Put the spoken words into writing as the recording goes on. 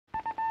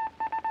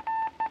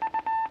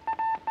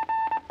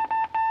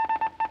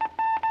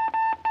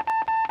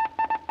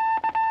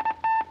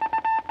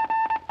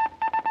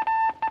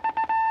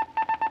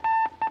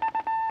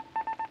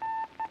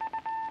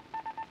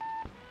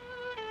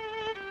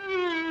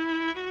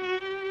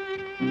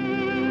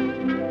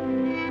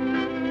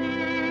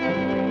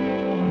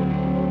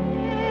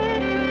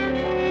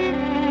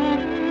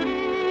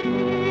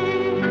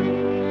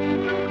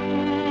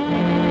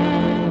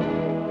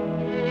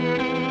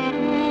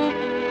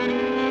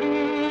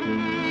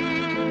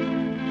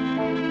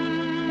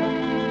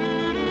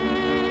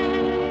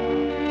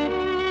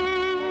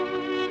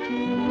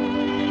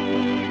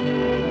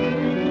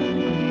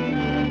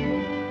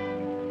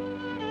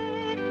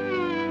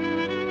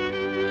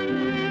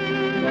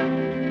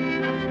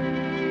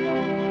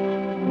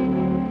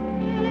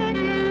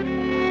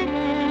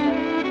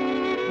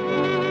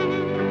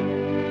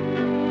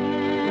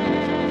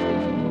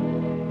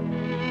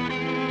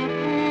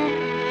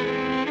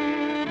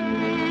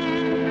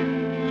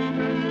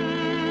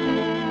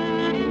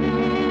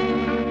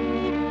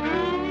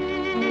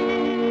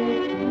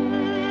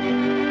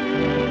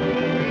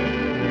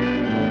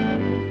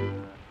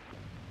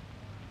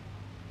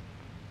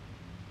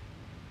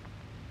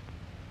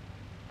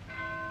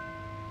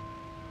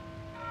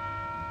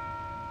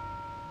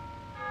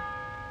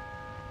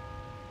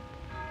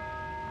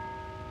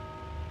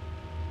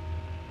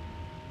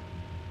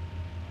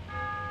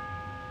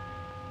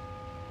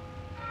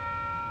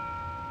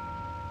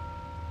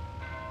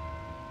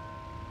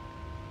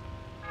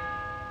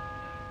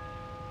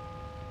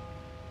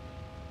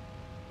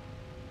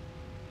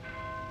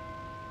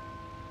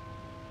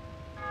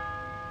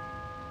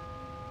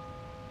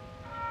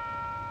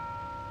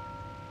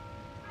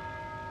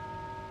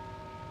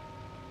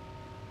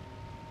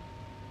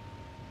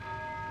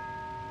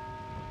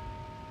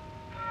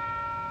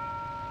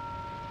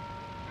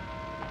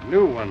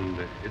New one,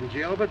 isn't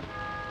she, Albert?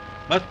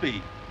 Must be,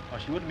 or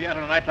she wouldn't be out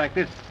on a night like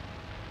this.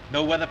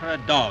 No weather for a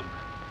dog.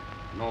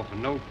 No, for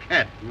no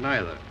cat,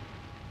 neither.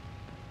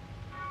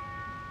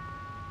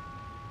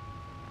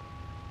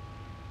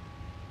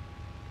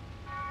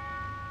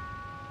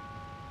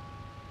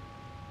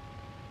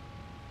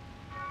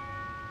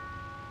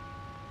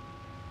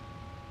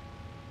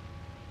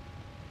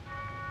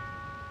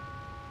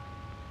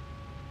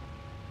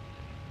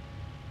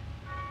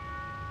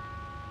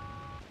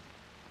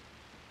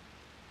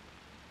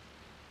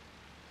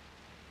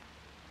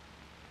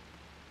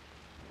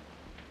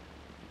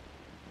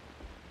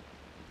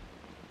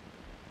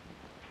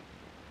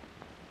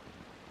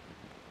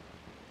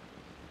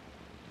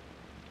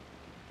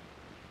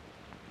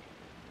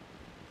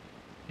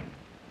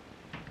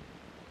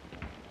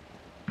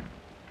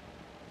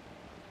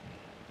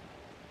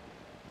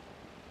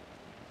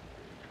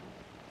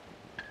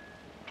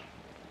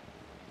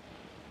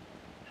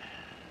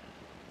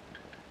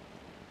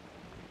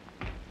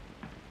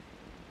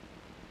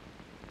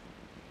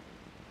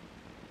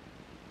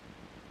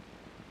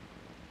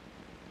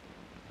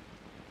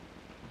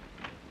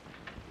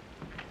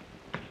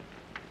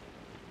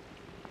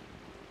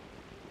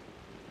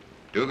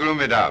 Too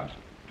gloomy, Dobbs.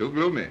 Too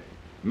gloomy.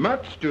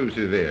 Much too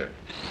severe.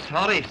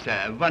 Sorry,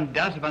 sir. One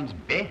does one's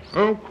best.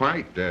 Oh,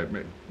 quite.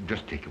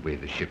 Just take away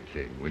the ship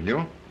thing, will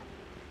you?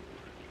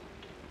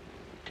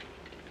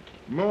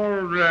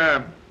 More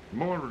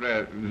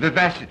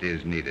vivacity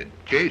is needed.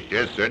 Chase,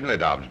 yes, certainly,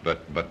 Dobbs,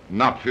 but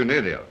not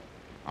funereal.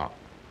 Oh.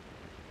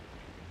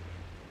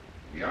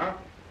 Yeah?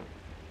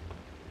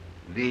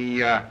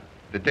 The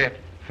deft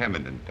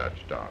feminine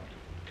touch, Dobbs.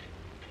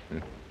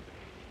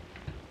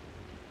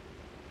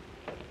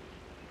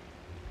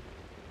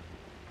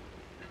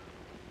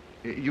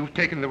 You've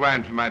taken the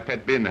wine from my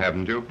pet bin,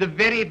 haven't you? The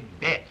very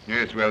best.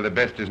 Yes, well, the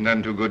best is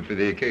none too good for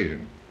the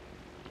occasion.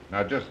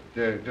 Now, just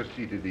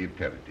see to the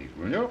aperitif,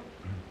 will you?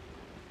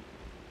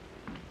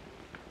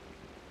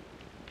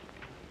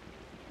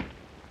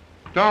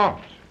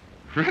 Dobbs,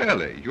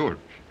 really,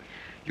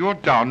 you're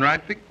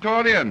downright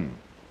Victorian.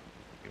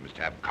 You must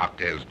have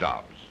cocktails,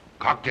 Dobbs.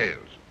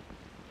 Cocktails.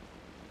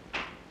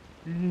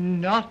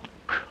 Not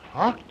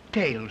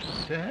cocktails,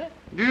 sir?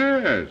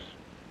 Yes.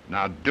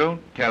 Now,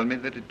 don't tell me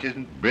that it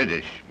isn't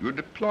British. You're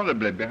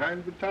deplorably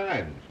behind the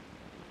times.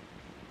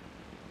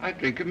 I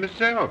drink them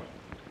myself.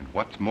 And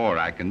what's more,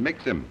 I can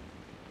mix them.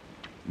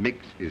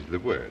 Mix is the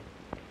word.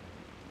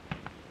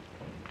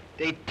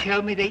 They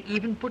tell me they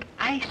even put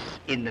ice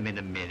in them in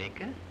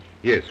America.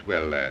 Yes,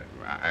 well,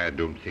 I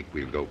don't think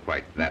we'll go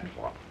quite that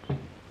far.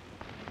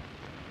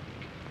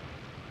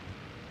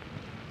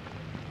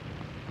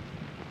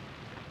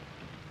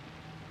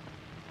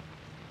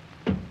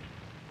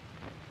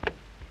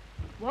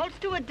 Waltz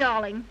to it,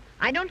 darling.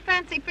 I don't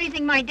fancy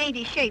freezing my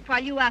dainty shape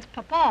while you ask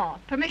Papa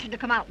permission to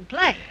come out and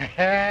play.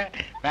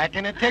 Back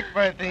in a tick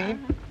for a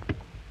theme.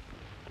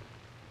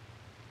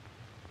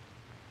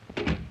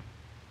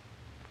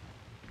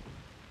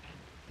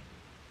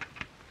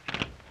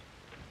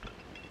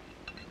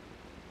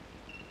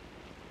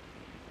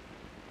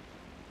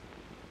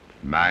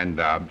 Mind,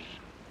 Dobbs,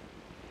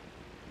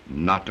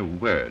 not a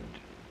word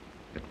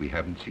that we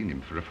haven't seen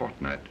him for a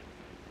fortnight.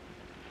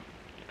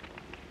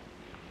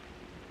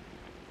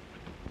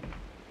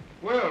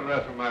 Well,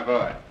 Russell, my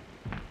boy,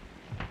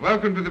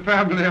 welcome to the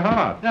family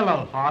hearth.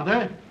 Hello,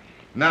 Father.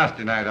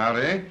 Nasty night out,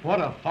 eh? What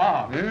a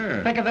fog.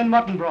 Yeah. Thicker than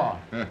mutton broth.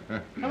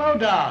 Hello,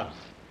 Dobbs.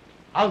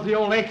 How's the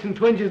old aches and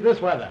twinges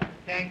this weather?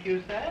 Thank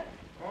you, sir.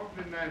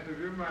 Awfully nice of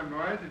you, my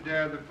boy, to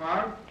dare the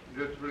fog,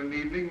 just for an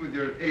evening with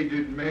your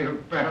aged male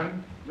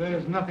parent.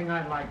 There's nothing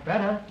I'd like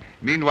better.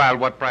 Meanwhile,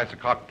 what price a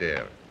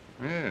cocktail?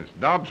 Yes,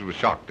 Dobbs was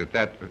shocked at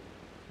that.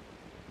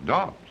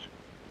 Dobbs?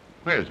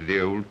 Where's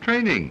the old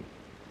training?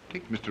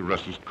 Take Mr.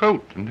 Russell's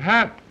coat and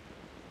hat.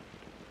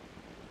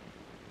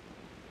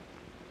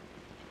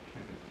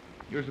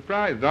 You're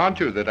surprised,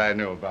 aren't you, that I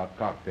know about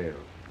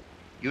cocktails?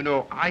 You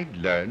know, I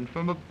learned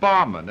from a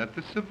barman at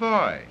the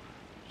Savoy.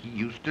 He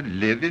used to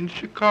live in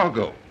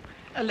Chicago.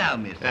 Allow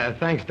me, sir.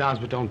 Thanks, Dobbs,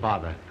 but don't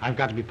bother. I've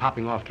got to be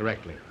popping off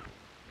directly.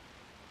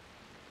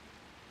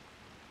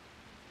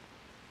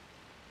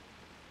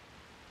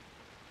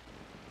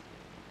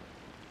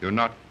 You're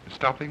not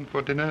stopping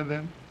for dinner,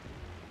 then?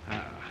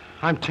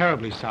 I'm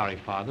terribly sorry,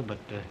 Father, but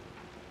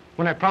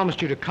when I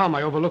promised you to come,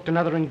 I overlooked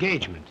another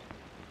engagement.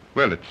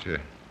 Well, it's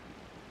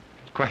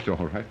quite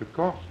all right, of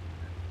course.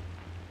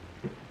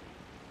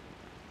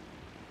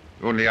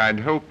 Only I'd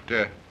hoped,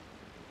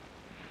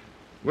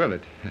 well,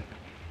 it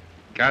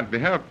can't be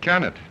helped,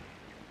 can it?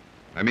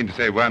 I mean to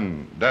say,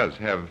 one does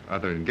have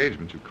other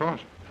engagements, of course.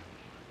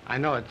 I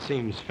know it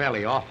seems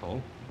fairly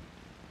awful.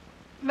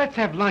 Let's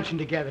have luncheon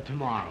together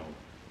tomorrow.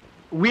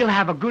 We'll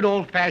have a good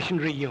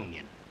old-fashioned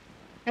reunion.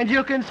 And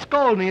you can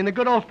scold me in the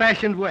good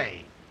old-fashioned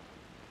way.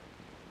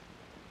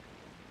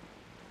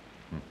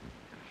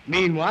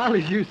 Meanwhile,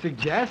 as you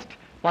suggest,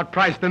 what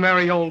price the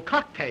merry old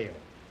cocktail?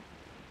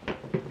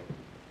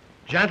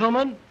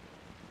 Gentlemen,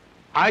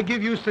 I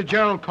give you Sir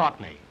Gerald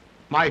Courtney,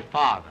 my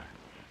father,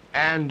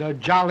 and a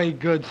jolly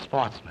good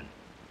sportsman.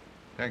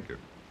 Thank you.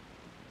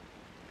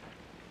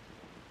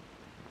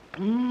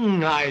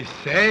 I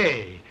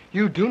say.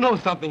 You do know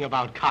something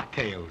about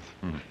cocktails.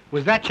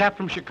 Was that chap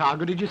from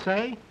Chicago, did you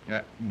say?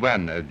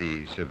 One of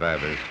the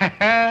survivors.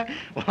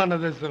 One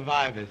of the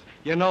survivors.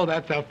 You know,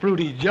 that's a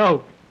fruity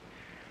joke.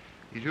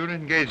 Is your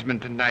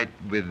engagement tonight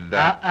with...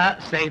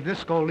 Save the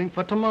scolding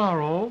for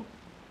tomorrow.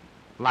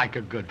 Like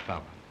a good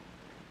fellow.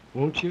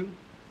 Won't you?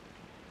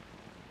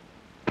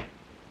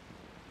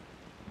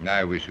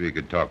 I wish we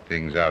could talk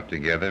things out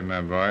together,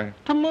 my boy.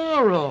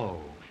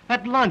 Tomorrow,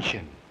 at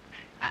luncheon.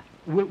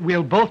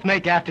 We'll both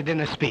make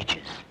after-dinner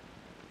speeches.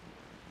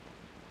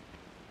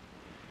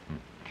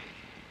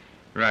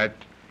 Right.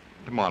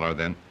 Tomorrow,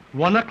 then.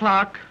 1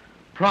 o'clock,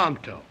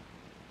 pronto.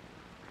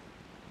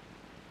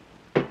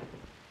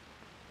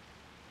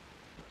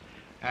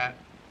 And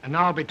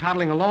now I'll be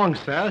toddling along,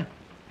 sir,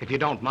 if you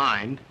don't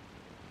mind.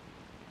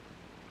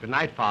 Good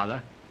night,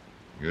 Father.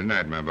 Good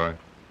night, my boy.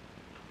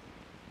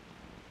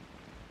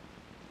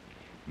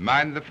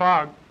 Mind the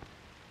fog.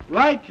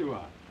 Right you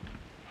are.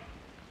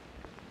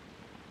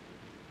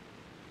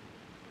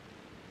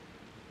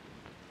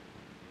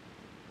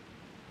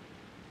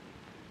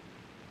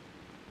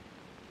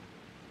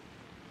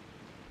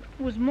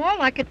 It was more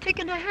like a tick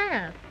and a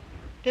half.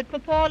 Did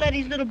Papa let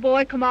his little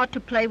boy come out to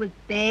play with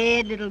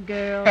bad little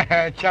girls?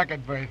 Chuck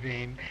it,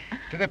 Berthine.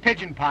 To the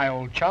pigeon pie,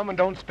 old chum, and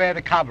don't spare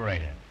the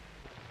carburetor.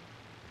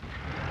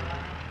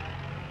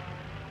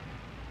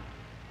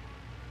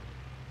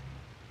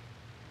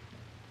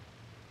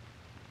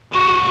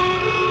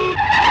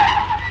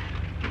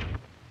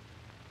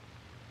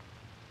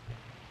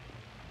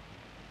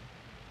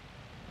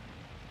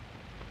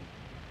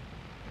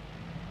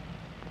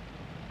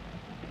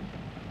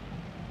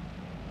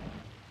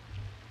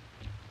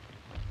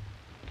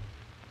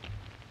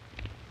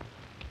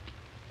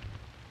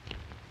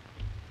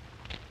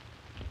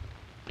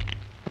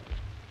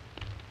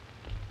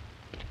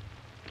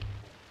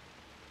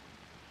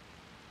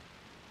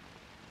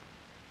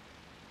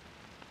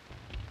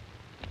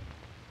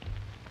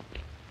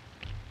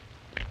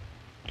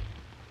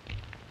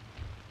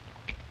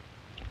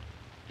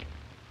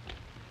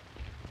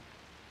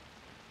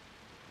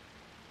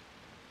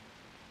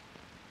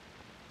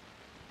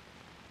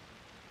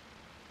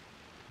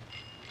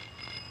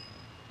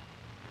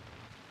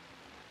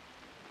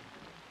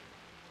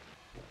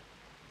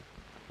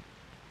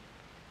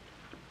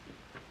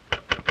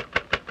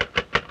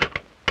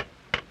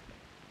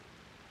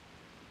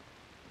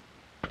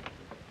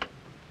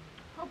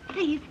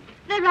 Please,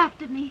 they're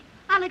after me.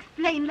 I'll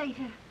explain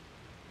later.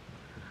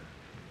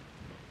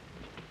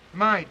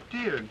 My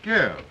dear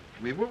girl,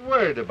 we were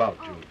worried about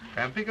you.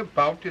 Tramping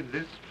about in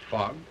this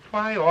fog.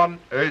 Why on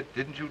earth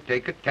didn't you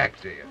take a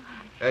taxi?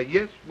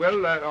 Yes,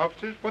 well,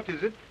 officers, what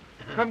is it?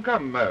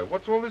 Come,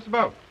 what's all this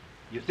about?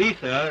 You see,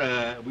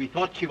 sir, we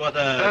thought she was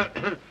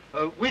a...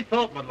 We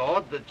thought, my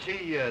lord, that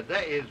she,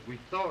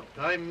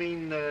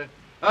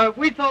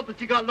 we thought that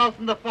she got lost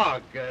in the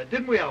fog,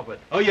 didn't we, Albert?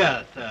 Oh,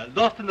 yes,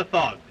 lost in the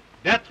fog.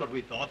 That's what we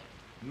thought.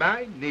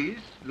 My niece,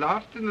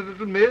 lost in the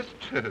little mist?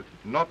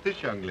 Not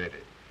this young lady.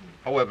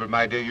 However,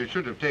 my dear, you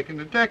should have taken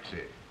a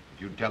taxi.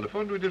 If you'd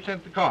telephoned, we'd have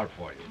sent the car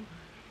for you.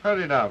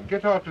 Hurry now,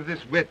 get out of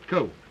this wet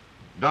coat.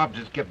 Dobbs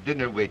has kept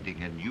dinner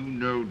waiting, and you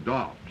know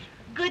Dobbs.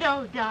 Good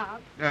old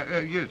Dobbs.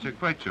 Yes,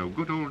 quite so.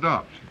 Good old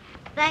Dobbs.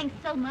 Thanks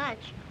so much.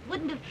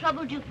 Wouldn't have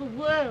troubled you for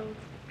worlds.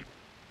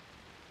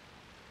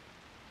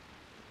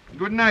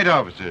 Good night,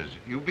 officers.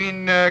 You've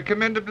been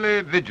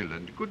commendably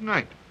vigilant. Good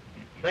night.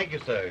 Thank you,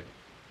 sir.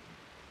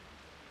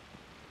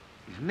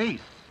 His niece.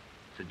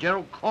 Sir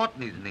Gerald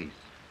Courtney's niece.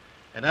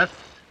 And us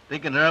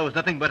thinking her was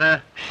nothing but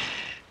a...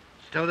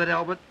 Stow that,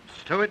 Albert.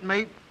 Stow it,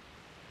 mate.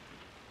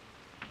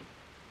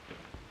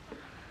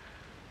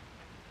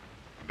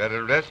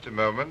 Better rest a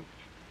moment.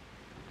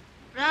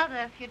 Rather,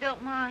 if you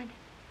don't mind.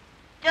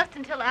 Just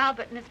until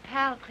Albert and his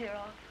pal clear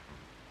off.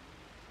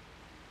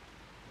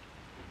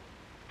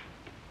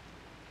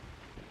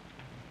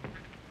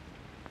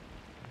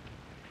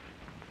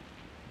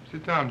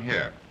 Sit down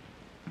here.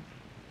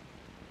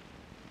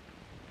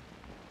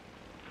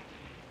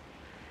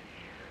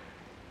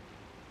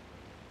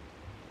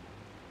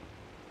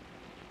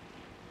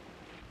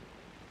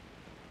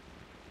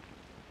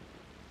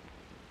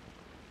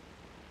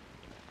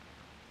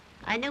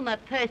 I knew my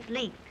purse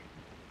leaked,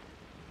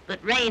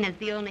 but rain is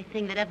the only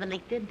thing that ever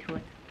leaked into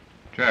it.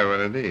 Try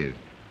one of these.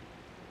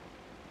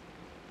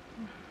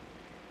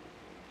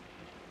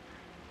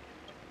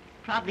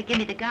 Probably give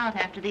me the gout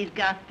after these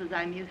gospels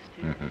I'm used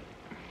to.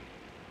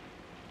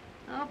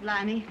 Oh,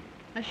 blimey.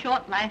 A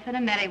short life and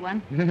a merry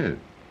one. Yes.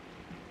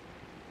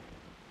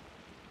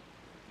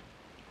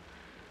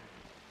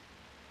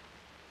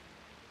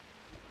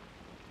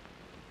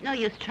 No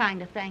use trying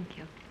to thank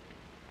you.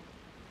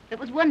 It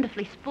was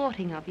wonderfully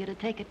sporting of you to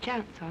take a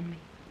chance on me.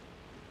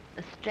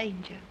 A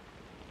stranger,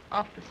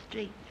 off the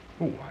streets.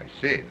 Oh, I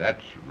say,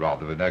 that's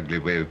rather an ugly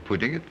way of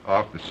putting it,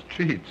 off the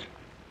streets.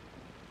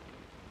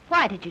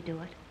 Why did you do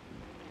it?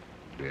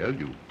 Well,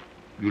 you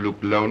look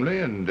lonely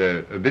and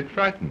a bit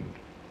frightened.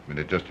 And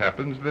it just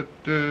happens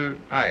that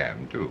I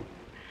am, too.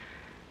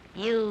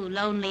 You,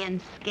 lonely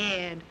and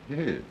scared.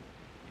 Yes.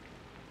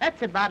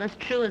 That's about as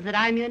true as that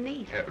I'm your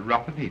niece.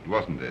 Rough and neat,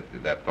 wasn't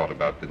it, that thought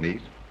about the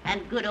niece?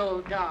 And good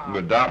old Dobbs.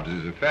 But Dobbs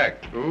is a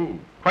fact. Oh,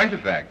 quite a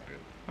fact.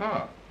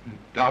 Ah,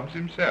 Dobbs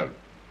himself.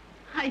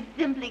 I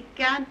simply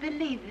can't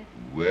believe it.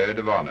 Word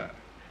of honor.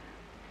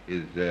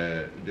 Is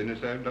dinner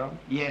served, Dobbs?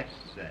 Yes,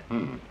 sir.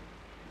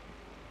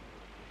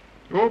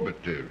 Oh,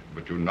 but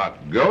you're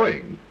not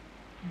going.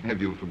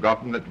 Have you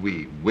forgotten that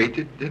we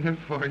waited dinner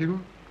for you?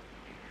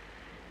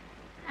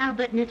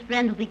 Albert and his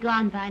friend will be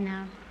gone by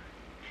now.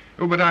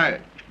 Oh, but I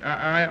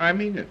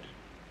mean it.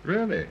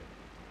 Really.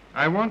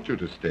 I want you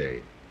to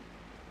stay.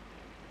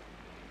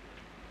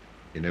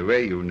 In a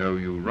way, you know,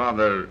 you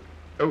rather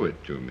owe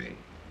it to me.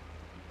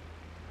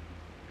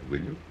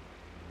 Will you?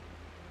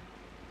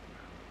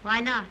 Why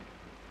not?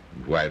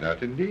 Why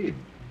not, indeed?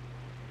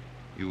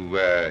 You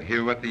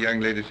hear what the young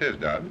lady says,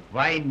 Dobbs?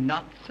 Why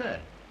not, sir?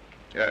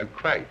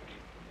 Quite.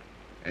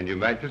 And you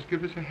might just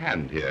give us a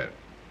hand here.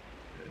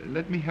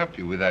 Let me help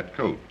you with that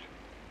coat,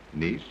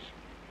 niece.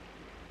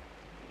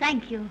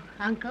 Thank you,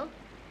 Uncle.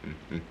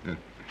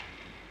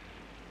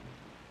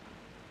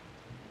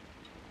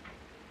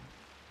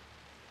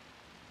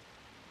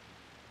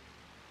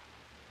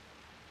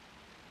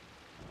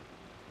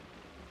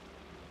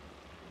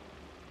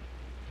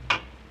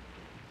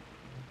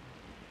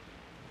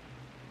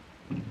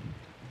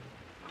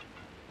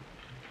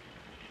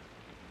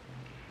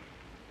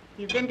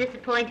 You've been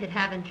disappointed,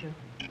 haven't you?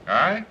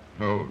 I?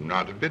 Oh,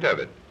 not a bit of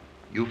it.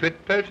 You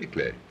fit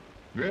perfectly.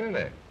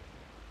 Really.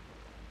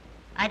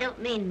 I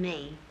don't mean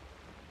me.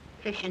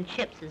 Fish and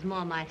chips is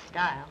more my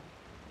style.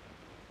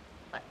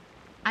 But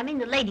I mean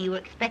the lady you were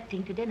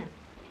expecting to dinner.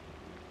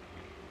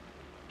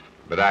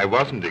 But I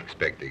wasn't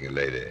expecting a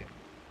lady.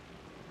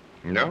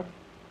 No,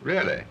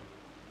 really.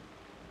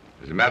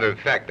 As a matter of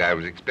fact, I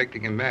was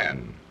expecting a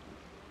man.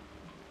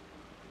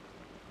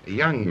 A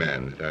young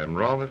man that I'm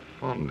rather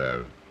fond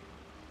of.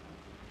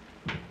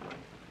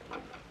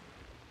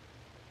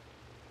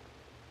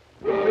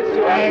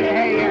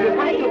 Hey,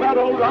 wait about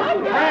old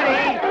Ron.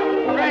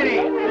 Ready.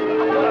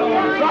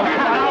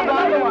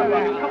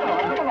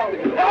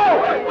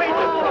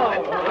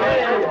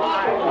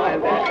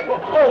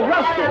 Oh,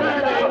 Rusty.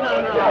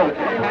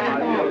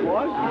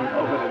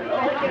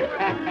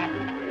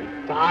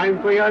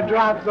 Time for your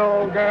drops,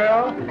 old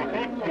girl.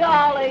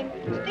 Darling,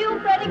 still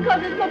fretting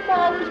because it's my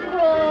father's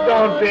cross.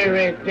 Don't be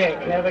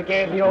ridiculous. Never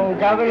gave the old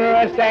governor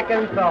a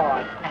second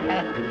thought.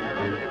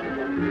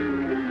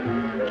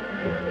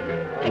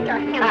 Take your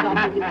hands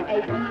off me,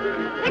 Abel.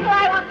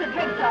 Nikolai wants a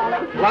drink,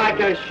 darling. Like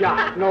a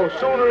shot. No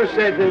sooner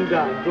said than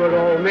done. Good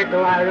old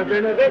Nikolai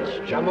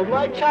Rabinovich, chum of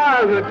my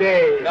childhood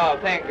days. No,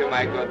 thank you,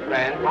 my good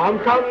friend.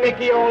 Come,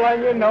 Nicky, old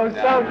onion, know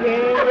something?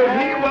 If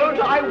he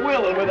won't, I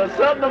will, and with a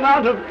certain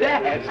amount of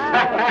dash.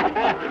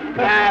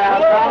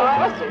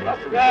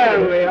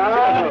 There we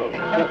are.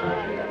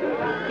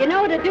 You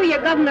know it'd do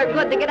your governor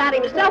good to get out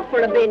himself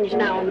for a binge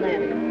now and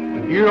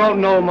then. You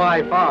don't know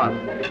my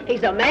father.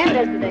 He's a man,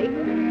 isn't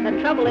he? The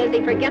trouble is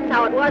he forgets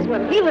how it was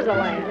when he was a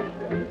lad.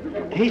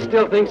 He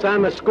still thinks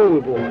I'm a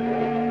schoolboy.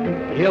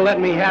 He'll let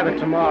me have it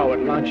tomorrow at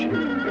luncheon.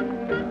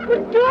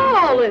 But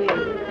darling,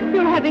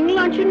 you're having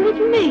luncheon with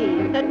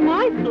me at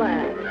my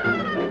flat.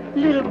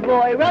 Little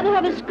boy, rather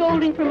have a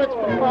scolding from its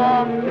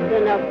papa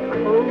than a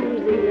cozy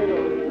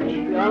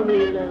little,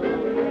 chummy little.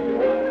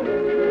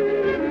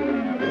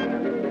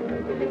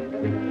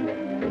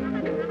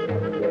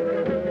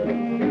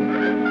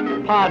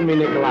 Pardon me,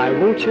 Nikolai,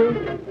 won't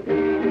you?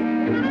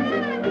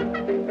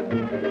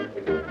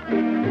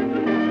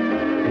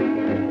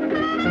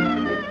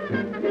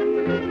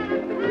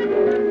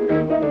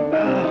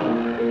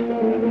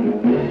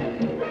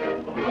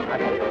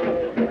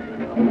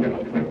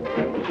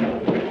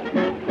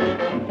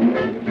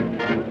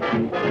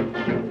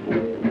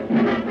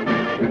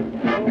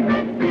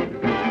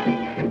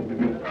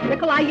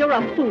 You're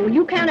a fool.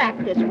 You can't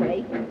act this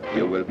way.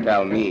 You will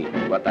tell me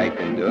what I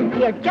can do?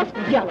 You're just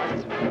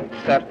jealous.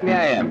 Certainly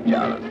I am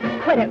jealous.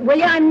 Quit it, will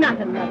you? I'm not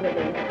in love with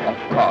you. Of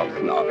course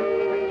not.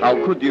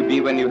 How could you be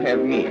when you have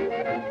me?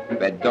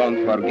 But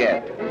don't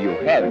forget, you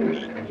have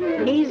me.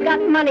 He's got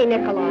money,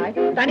 Nikolai.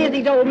 That is,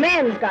 his old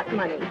man's got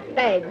money.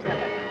 Bags of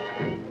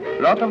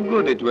it. Lot of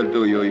good it will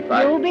do you if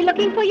I... You'll be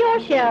looking for your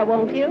share,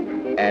 won't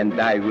you? And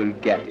I will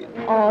get it.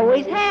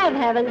 Always have,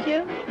 haven't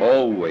you?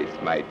 Always,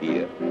 my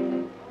dear.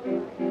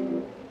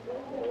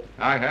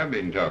 I have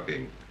been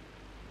talking.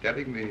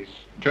 Telling the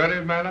story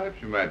of my life,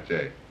 you might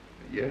say.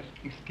 Yes?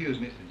 Excuse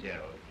me, Sir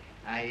Gerald.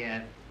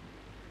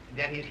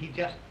 That is, he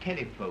just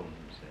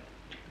telephoned, sir.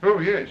 Oh,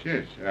 yes.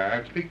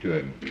 I'll speak to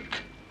him.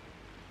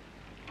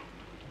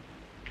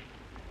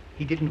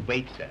 He didn't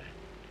wait, sir.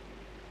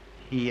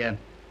 He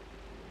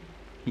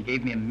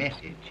gave me a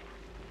message.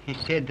 He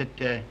said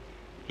that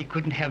he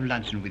couldn't have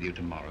luncheon with you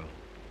tomorrow.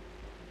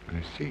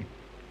 I see.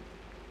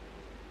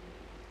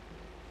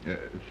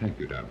 Thank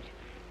you, Dobbs.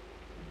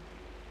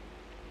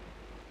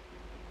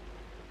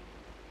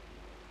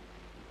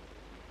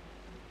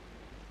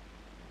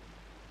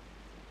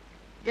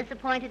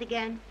 Disappointed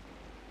again?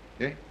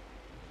 Eh?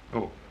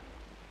 Oh.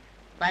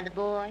 By the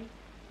boy?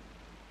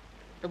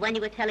 The one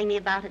you were telling me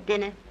about at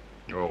dinner?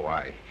 Oh,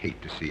 I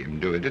hate to see him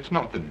do it. It's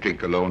not the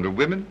drink alone or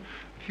women.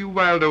 A few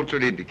wild oats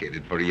are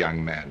indicated for a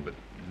young man, but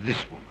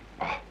this woman,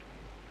 oh.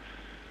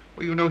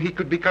 Well, you know, he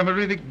could become a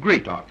really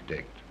great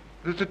architect.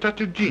 There's a touch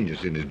of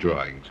genius in his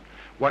drawings.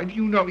 Why, do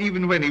you know,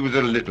 even when he was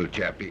a little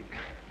chappie...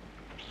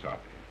 Sorry.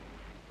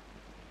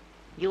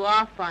 You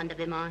are fond of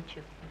him, aren't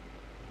you?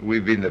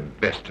 We've been the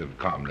best of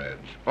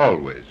comrades,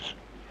 always.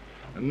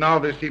 And now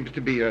there seems to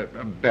be a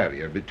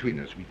barrier between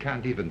us. We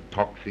can't even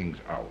talk things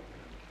out.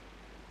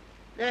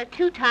 There are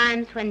 2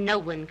 times when no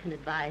one can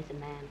advise a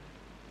man.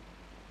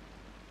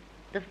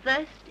 The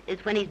first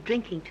is when he's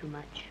drinking too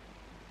much.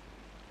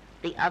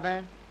 The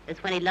other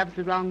is when he loves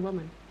the wrong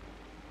woman.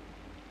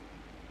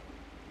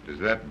 Does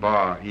that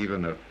bar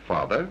even a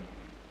father?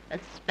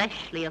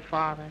 Especially a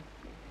father.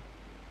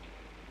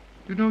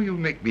 You know, you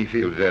make me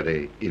feel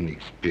very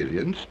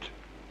inexperienced.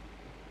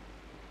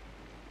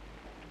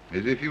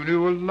 As if you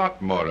knew a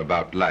lot more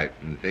about life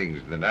and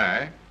things than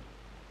I.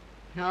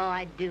 No,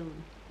 I do.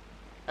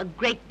 A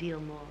great deal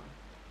more.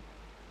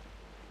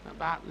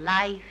 About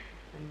life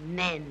and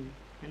men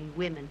and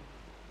women.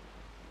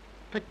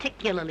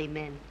 Particularly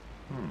men.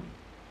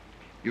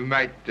 You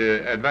might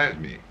advise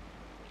me.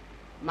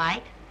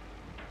 Might?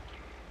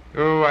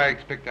 Oh, I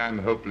expect I'm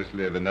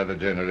hopelessly of another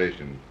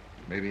generation.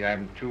 Maybe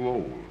I'm too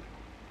old.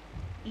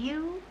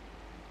 You?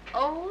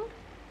 Old?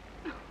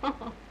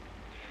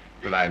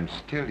 But I'm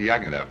still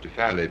young enough to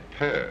fairly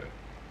purr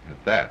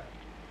at that.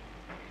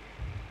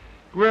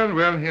 Well,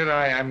 well, here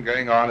I am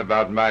going on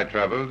about my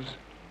troubles.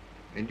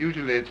 And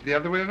usually it's the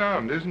other way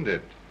around, isn't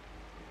it?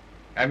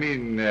 I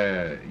mean,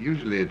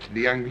 usually it's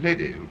the young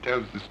lady who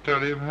tells the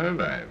story of her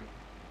life.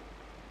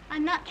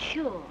 I'm not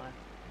sure.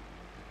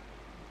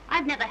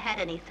 I've never had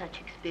any such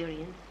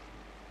experience.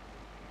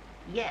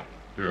 Yet.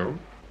 So?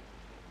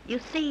 You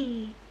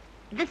see,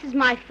 this is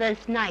my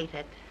first night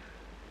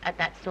at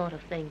that sort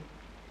of thing.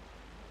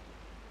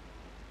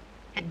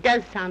 It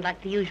does sound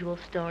like the usual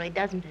story,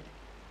 doesn't it?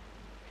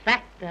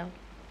 Fact, though.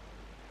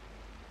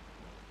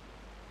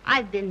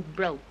 I've been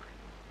broke.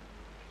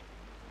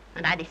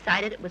 And I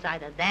decided it was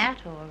either that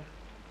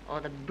or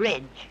the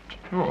bridge.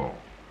 Oh.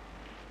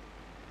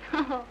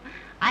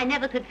 I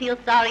never could feel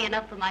sorry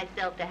enough for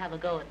myself to have a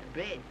go at the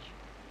bridge.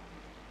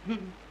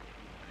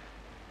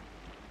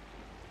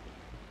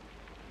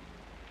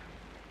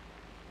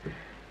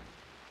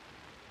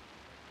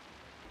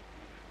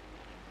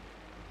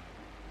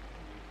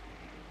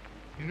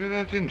 You know,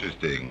 that's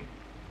interesting.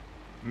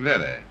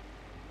 Very.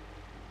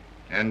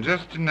 And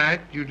just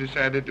tonight you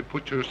decided to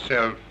put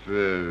yourself,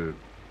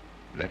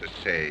 let us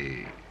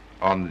say,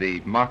 on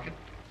the market.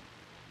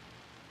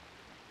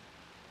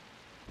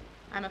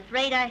 I'm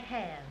afraid I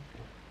have.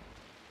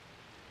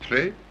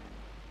 Trade?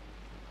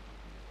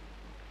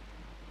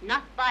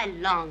 Not by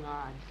long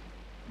odds.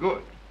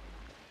 Good.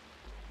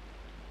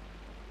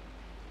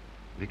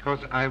 Because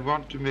I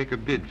want to make a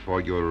bid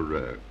for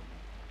your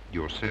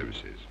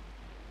services.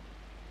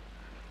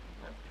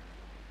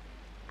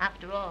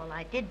 After all,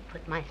 I did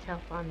put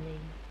myself on the,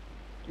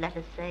 let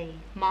us say,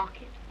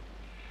 market.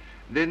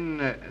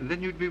 Then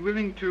you'd be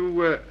willing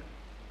to,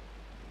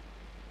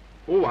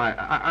 Oh,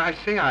 I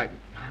say,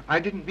 I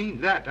didn't mean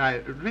that.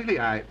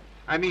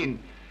 I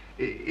mean,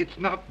 it's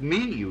not me,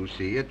 you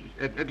see.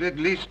 At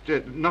least,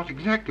 not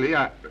exactly.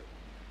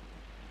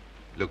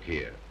 Look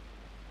here.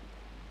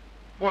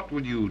 What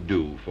would you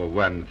do for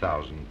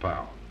 £1,000?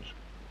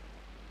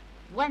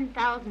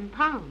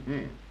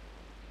 £1,000?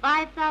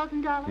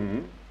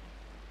 $5,000?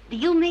 Do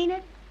you mean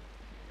it?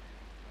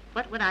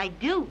 What would I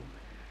do?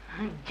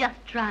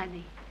 Just try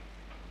me.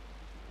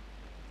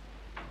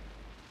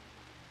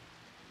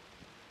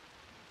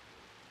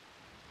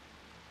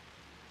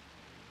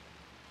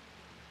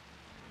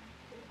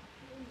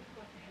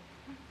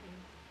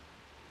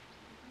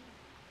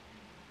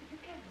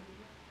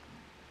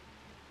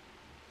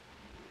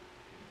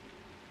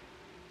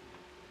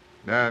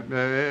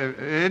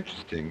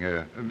 Interesting,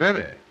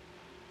 very.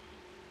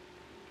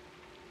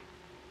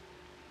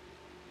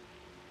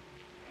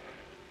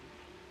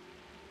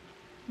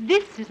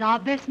 This is our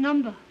best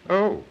number.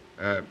 Oh,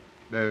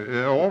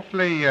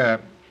 awfully, I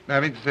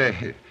mean to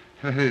say,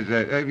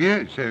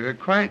 yes,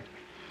 quite.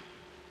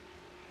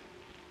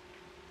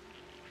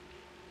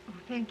 Oh,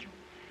 thank you.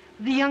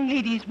 The young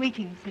lady is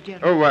waiting, Sir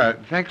Gerald. Oh,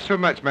 thanks so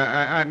much,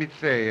 I mean to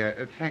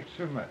say, thanks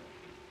so much.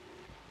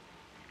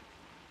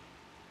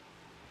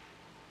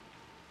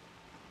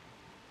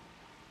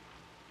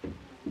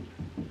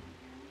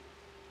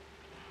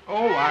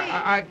 Oh,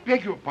 I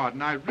beg your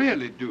pardon, I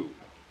really do.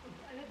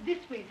 This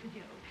way, Sir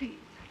Gerald, please.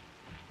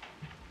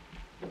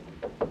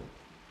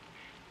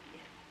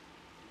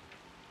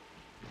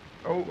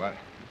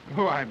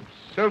 Oh, I'm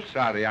so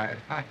sorry. I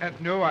had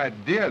no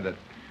idea that...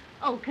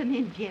 Oh, come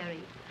in,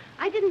 Jerry.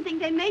 I didn't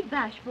think they made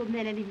bashful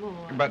men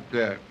anymore. But,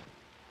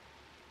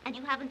 And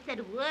you haven't said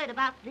a word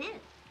about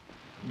this.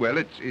 well,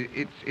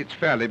 it's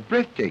fairly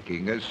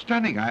breathtaking,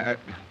 stunning. I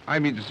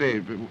mean to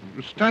say,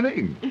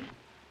 stunning.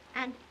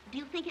 And do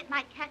you think it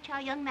might catch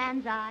our young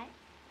man's eye?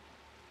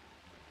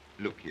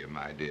 Look here,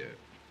 my dear.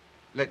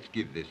 let's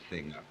give this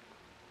thing up.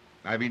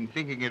 I've been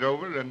thinking it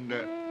over and...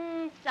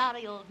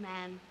 Sorry, old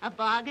man. A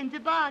bargain's a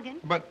bargain.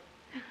 But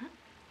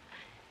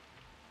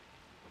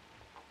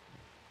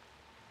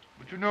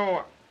you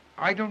know,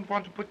 I don't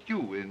want to put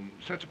you in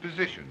such a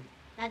position.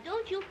 Now,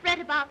 don't you fret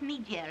about me,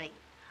 Jerry.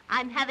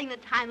 I'm having the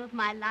time of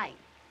my life.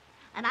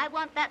 And I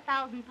want that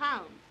 £1,000.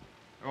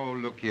 Oh,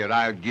 look here,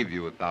 I'll give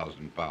you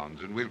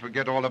 £1,000 and we'll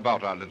forget all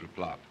about our little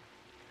plot.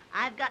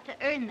 I've got to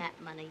earn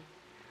that money.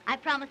 I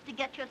promised to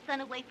get your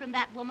son away from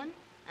that woman,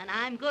 and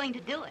I'm going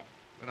to do it.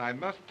 But I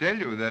must tell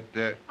you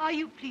that... Are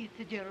you pleased,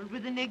 Sir Gerald,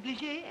 with the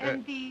negligee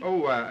and the...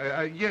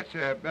 yes,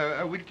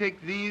 we'll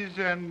take these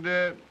and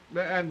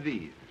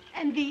these.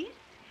 And these?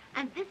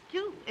 And this,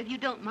 too, if you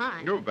don't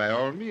mind. No, by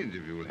all means,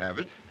 if you'll have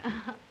it.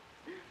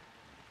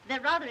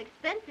 They're rather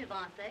expensive,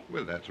 aren't they?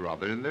 Well, that's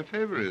rather in their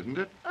favor, isn't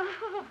it?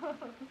 Oh,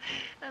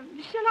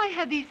 shall I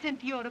have these sent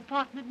to your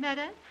apartment,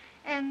 madame?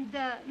 And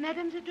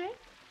madame's address?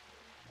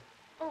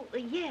 Oh,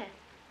 yes.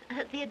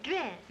 The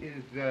address.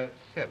 Is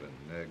 7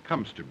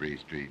 Compson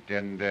Street,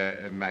 and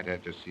might I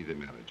just see the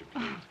manager,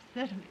 please? Oh,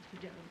 certainly, Sir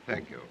Gerald.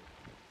 Thank you.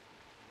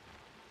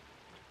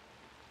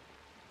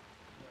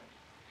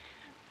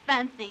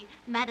 Fancy,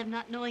 madam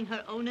not knowing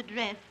her own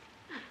address.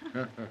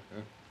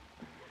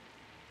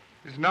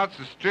 It's not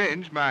so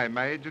strange. My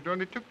agent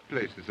only took the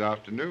place this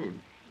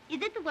afternoon.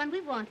 Is it the one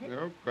we wanted?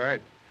 No,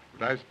 quite.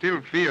 But I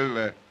still feel,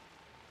 well...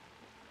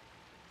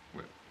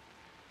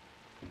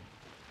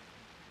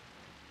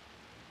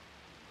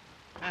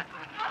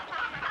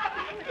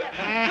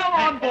 Come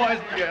on, boys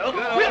and girls.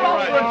 We're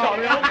off for a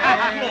jolly old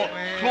floor.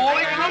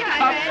 Crawling in the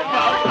tubs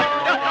above.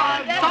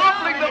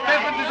 Sampling the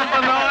beverages of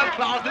the lower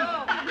classes.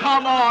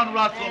 Come on,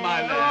 Russell,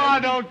 my lad. Oh, I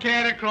don't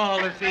care to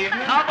crawl this evening.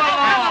 Come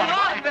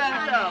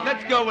along.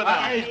 Let's go with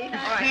us.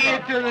 See you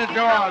to the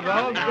door,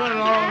 though. Good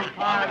old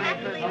party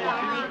business.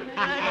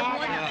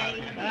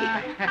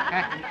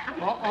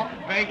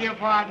 Beg your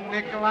pardon,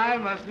 Nikolai.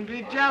 Mustn't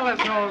be jealous,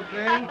 old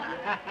thing.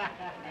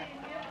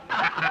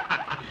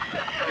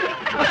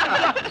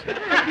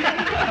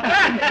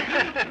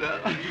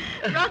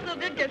 Russell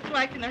did get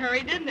swacked in a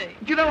hurry, didn't he?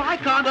 You know, I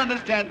can't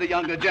understand the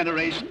younger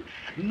generation.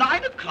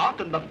 9 o'clock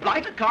and the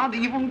blighter can't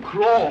even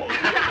crawl. Hey,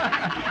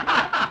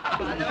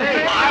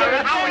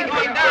 how are we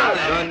going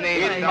down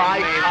there? In my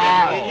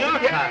car.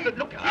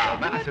 Look,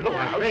 man, I said, look,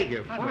 I beg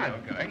your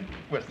pardon.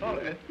 We're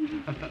sorry.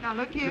 Now,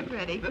 look here,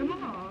 Freddie. Come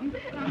on.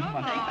 Come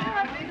on.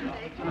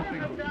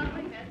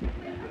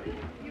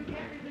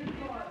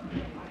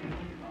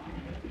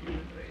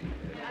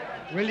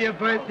 Will you,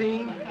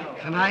 Bertie?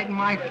 Tonight in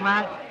my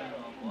flat?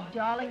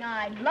 Darling,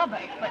 I'd love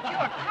it, but you're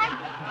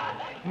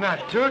tight.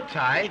 Not too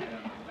tight.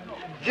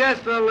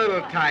 Just a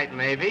little tight,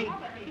 maybe.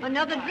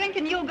 Another drink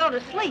and you'll go to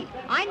sleep.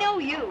 I know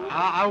you.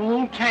 I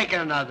won't take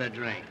another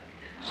drink.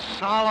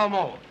 Solemn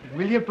oath.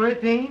 Will you,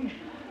 Bertie?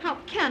 How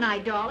can I,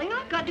 darling?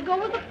 I've got to go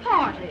to the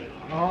party.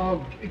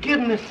 Oh, give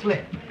him the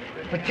slip.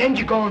 Pretend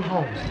you're going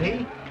home,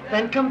 see?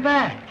 Then come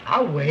back.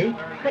 I'll wait.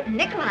 But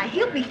Nikolai,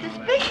 he'll be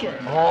suspicious.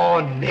 Oh,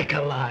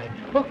 Nikolai.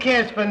 Who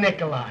cares for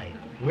Nikolai?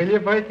 Will you,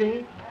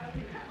 Bertie?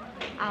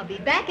 I'll be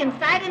back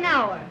inside an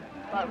hour.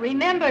 But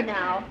remember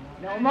now,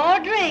 no more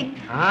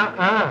drinks.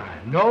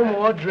 No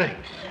more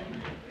drinks.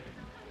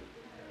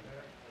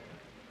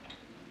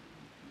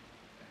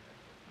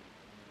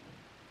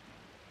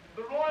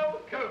 The royal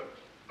coach.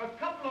 A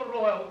couple of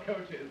royal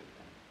coaches.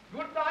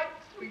 Good night,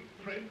 sweet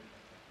prince.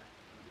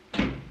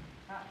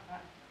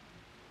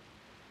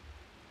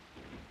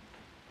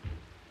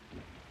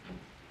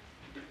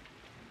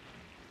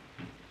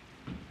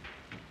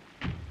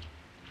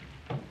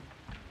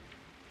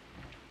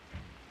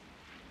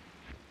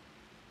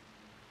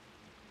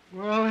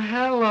 Well,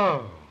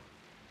 hello.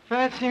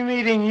 Fancy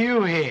meeting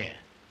you here.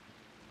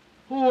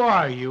 Who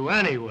are you,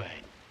 anyway?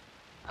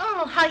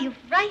 Oh, how you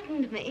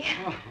frightened me.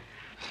 Oh,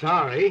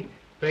 sorry.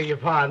 Beg your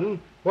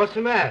pardon. What's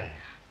the matter?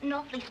 An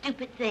awfully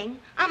stupid thing.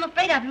 I'm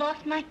afraid I've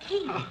lost my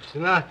key. Oh, it's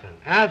nothing.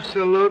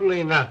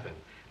 Absolutely nothing.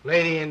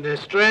 Lady in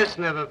distress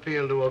never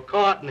appealed to a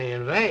Courtney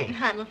in vain.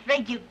 I'm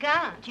afraid you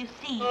can't, you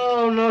see.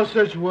 Oh, no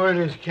such word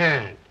as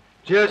can't.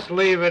 Just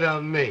leave it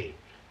on me.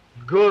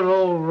 Good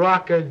old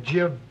rocket.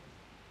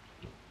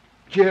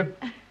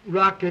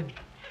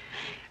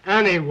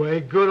 Anyway,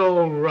 good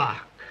old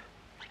rock.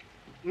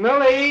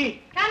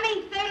 Millie!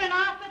 Coming, sir, and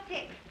off a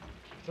tick.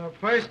 It's a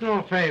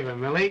personal favor,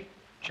 Millie.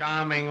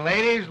 Charming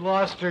lady's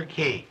lost her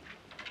key.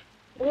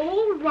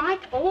 All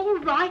right, all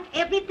right.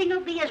 Everything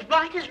will be as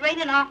right as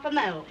rain and off a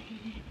mill.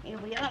 Here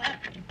we are.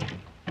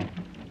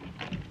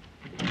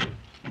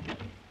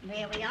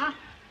 There we are.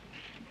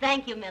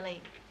 Thank you,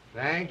 Millie.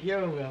 Thank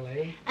you,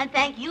 Millie. And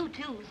thank you,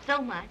 too,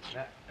 so much.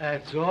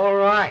 That's all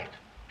right.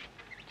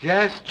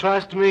 Just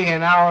trust me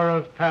in hour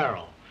of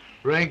peril.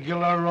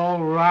 Regular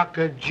old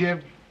rocket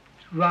jib.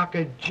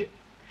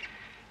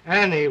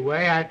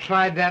 Anyway, I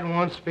tried that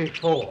once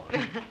before.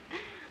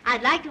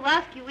 I'd like to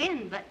ask you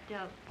in, but...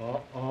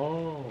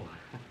 Oh.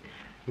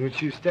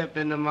 Would you step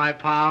into my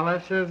parlor,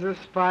 says the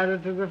spider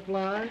to the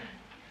fly?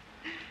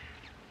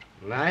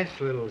 Nice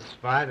little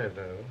spider,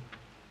 though.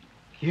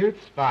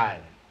 Cute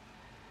spider.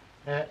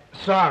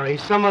 Sorry,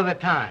 some other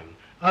time.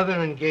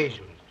 Other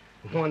engagements.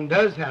 One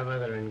does have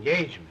other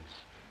engagements.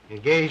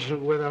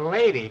 Engagement with a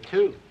lady,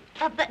 too.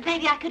 But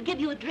maybe I could give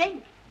you a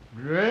drink.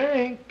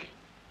 Drink?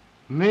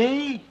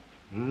 Me?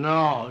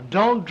 No,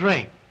 don't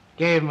drink.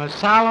 Gave him a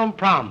solemn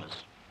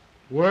promise.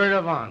 Word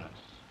of honor.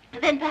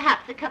 Then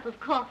perhaps a cup of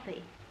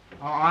coffee.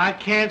 Oh, I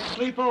can't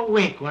sleep a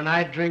wink when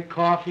I drink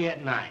coffee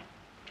at night.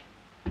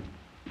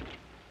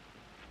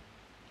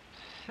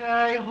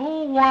 Say,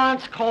 who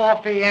wants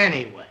coffee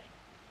anyway?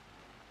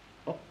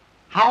 Oh,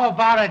 how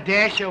about a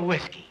dash of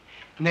whiskey?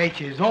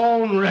 Nature's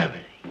own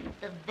remedy.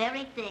 The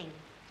very thing.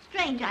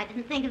 Strange I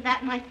didn't think of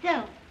that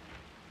myself.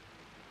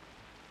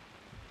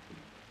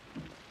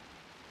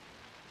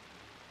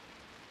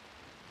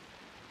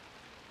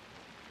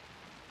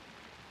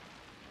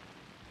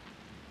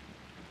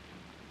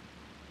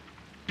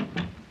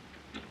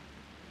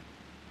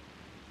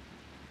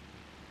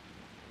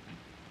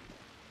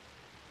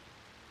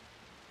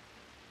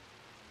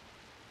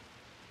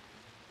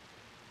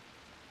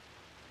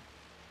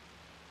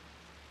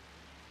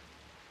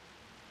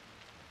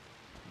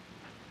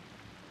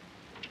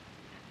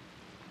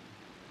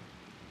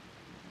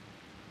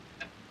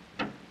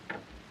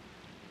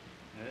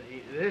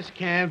 This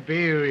can't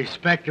be a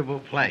respectable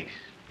place.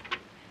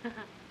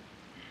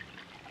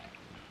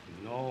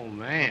 No,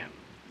 ma'am.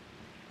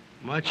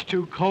 Much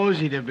too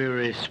cozy to be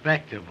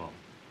respectable.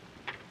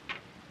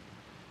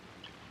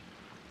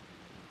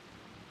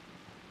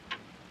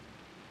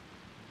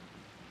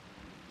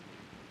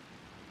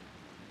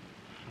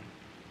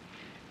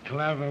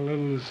 Clever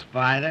little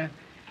spider.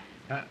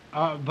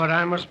 But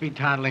I must be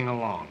toddling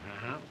along.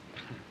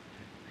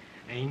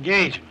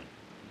 Engagement.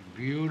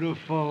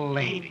 Beautiful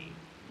lady.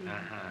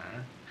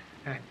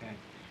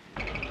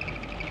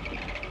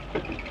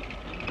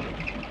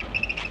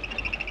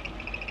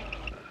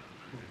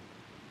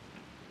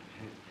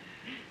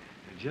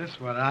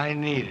 Just what I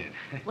needed.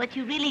 What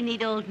you really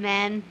need, old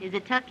man, is a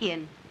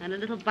tuck-in and a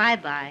little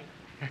bye-bye.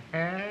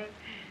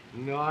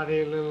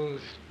 Naughty little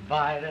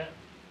spider.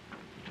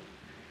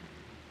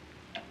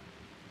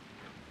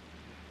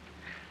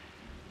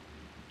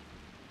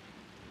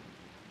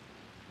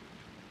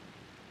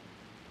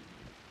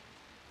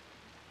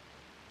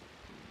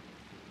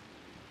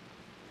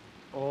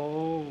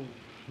 Oh,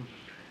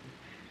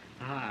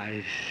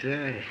 I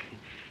say,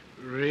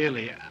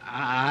 really,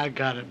 I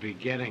gotta be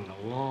getting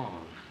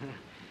along.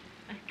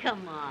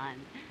 Come on.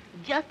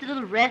 Just a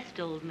little rest,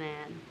 old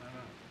man.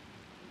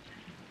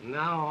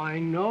 Now, I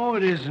know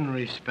it isn't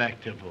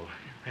respectable.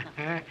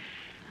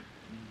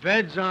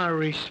 Beds aren't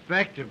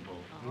respectable.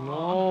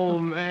 No,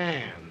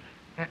 ma'am.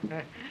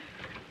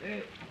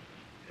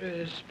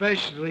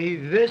 Especially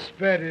this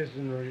bed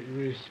isn't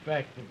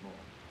respectable.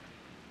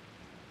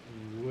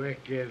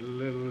 Wicked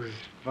little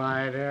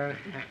spider.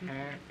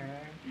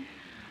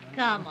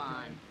 Come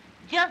on.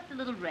 Just a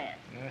little rest.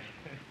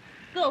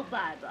 Go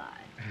bye-bye.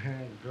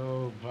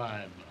 Go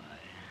bye-bye.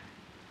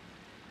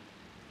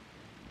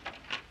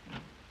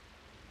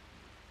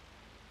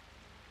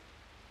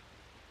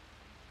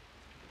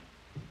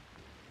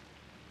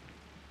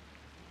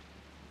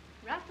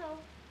 Russell.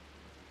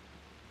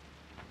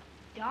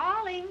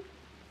 Darling.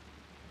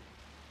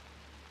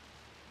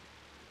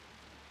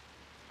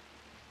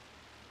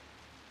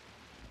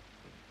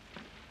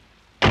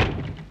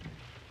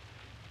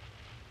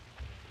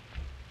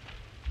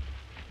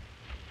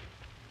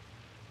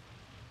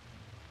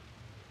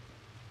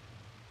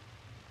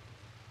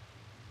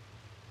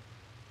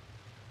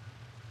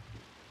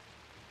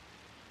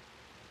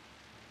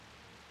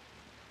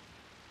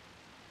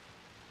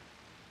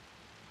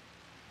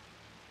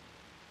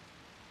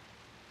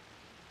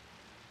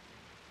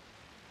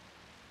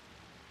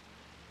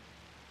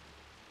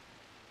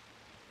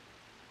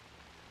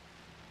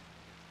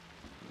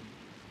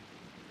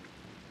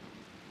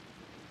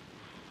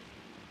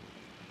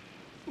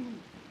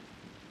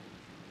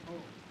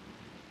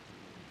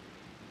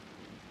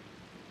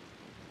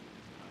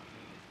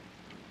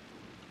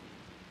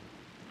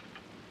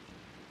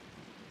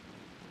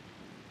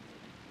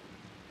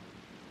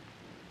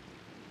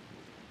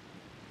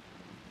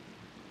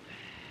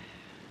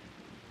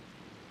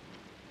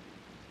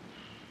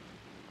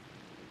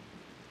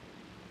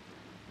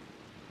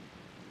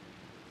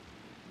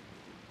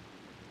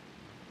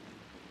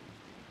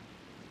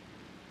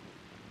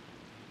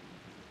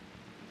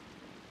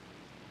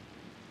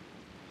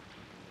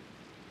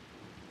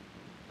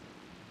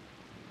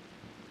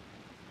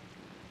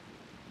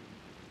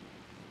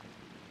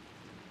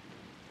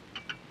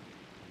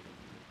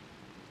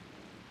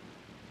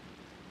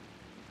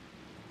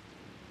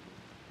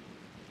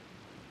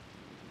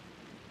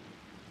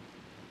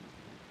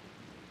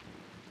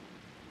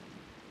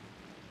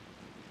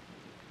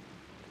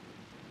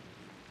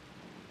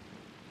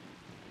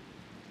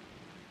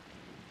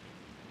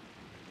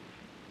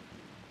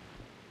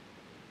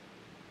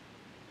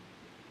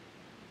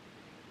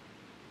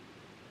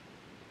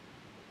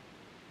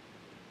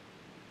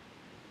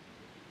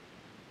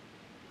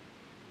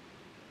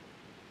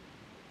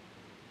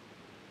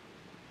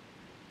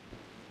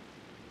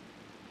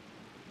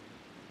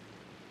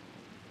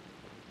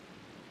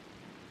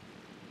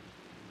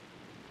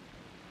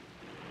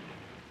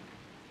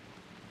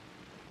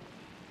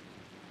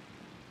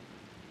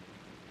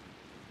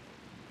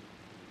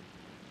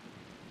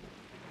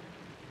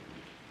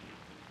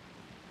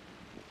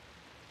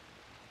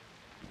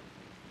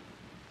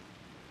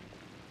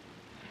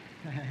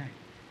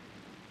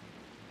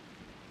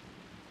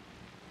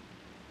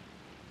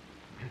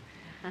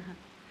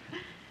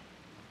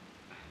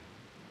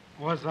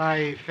 Was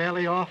I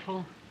fairly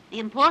awful? The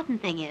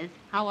important thing is,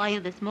 how are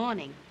you this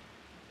morning?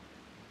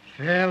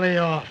 Fairly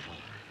awful.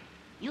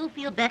 You'll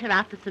feel better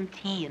after some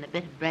tea and a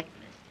bit of breakfast.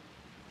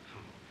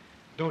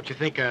 Don't you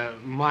think a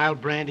mild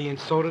brandy and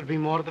soda would be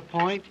more to the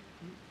point?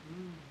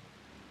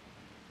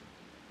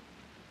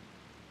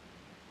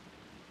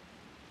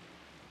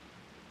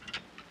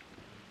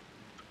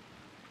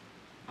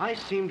 I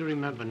seem to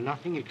remember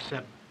nothing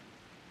except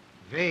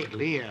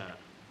vaguely a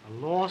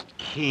lost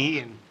key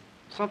and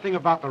something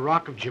about the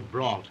Rock of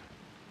Gibraltar.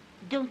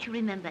 Don't you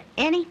remember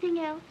anything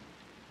else?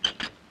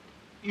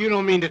 You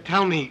don't mean to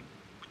tell me...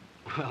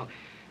 Well,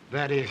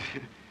 that is...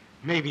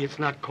 Maybe it's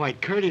not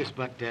quite courteous,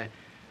 but...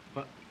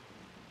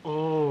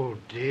 Oh,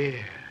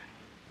 dear.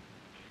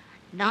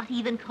 Not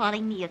even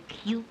calling me a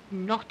cute,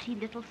 naughty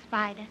little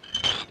spider?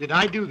 Did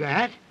I do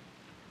that?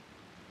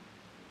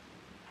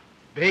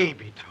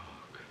 Baby talk.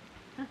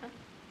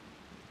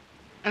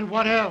 And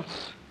what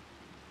else?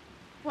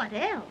 What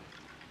else?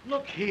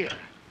 Look here.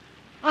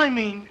 I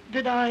mean,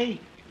 did I...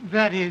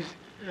 That is,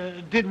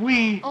 did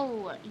we...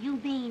 Oh, you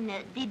mean,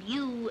 did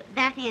you...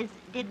 That is,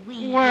 did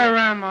we... Where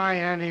am I,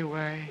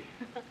 anyway?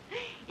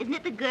 Isn't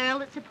it the girl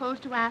that's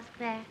supposed to ask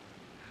that?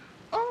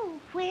 Oh,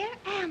 where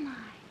am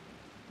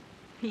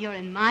I? You're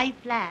in my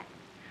flat.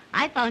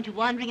 I found you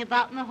wandering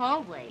about in the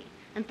hallway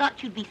and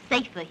thought you'd be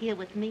safer here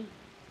with me.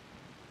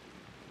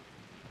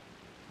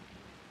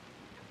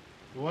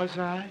 Was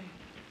I?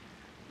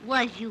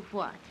 Was you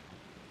what?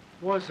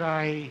 Was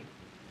I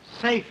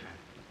safer?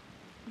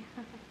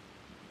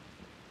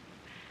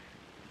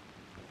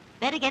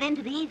 Better get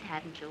into these,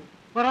 hadn't you?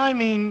 But I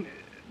mean,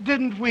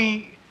 didn't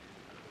we...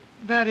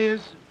 That is...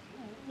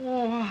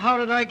 Oh, how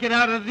did I get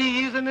out of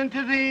these and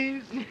into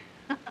these?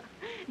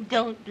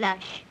 Don't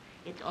blush.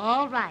 It's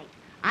all right.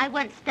 I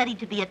once studied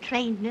to be a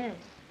trained nurse.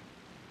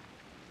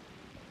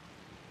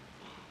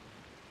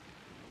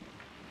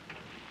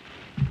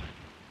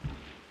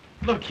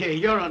 Look here,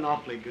 you're an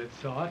awfully good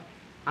sort.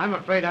 I'm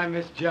afraid I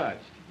misjudged.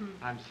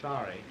 I'm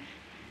sorry.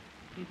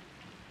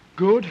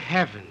 Good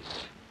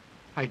heavens.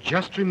 I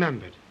just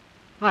remembered.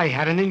 I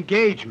had an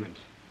engagement.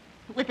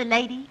 With a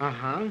lady?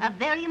 Uh-huh. A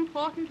very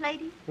important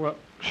lady? Well,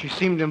 she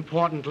seemed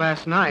important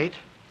last night.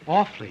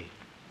 Awfully.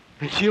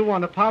 And she'll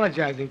want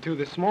apologizing to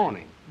this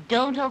morning.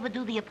 Don't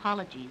overdo the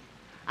apologies.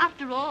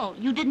 After all,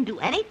 you didn't do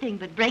anything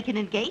but break an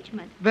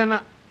engagement. Then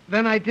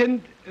I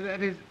didn't...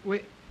 That is...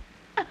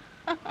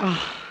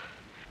 Oh.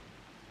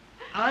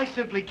 I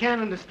simply can't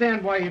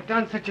understand why you've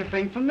done such a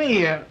thing for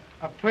me, a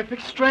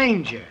perfect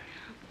stranger.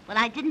 Well,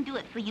 I didn't do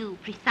it for you,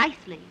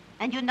 precisely.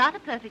 And you're not a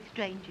perfect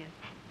stranger.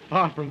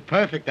 Far from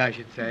perfect, I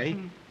should say.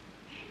 Mm-hmm.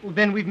 Well,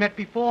 then we've met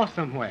before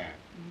somewhere.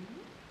 Mm-hmm.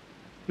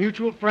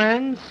 Mutual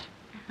friends?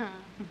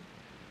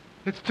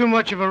 It's too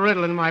much of a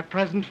riddle in my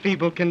present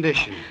feeble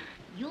condition.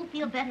 You'll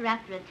feel better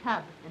after a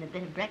tub and a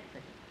bit of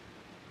breakfast.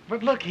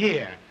 But look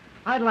here.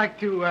 I'd like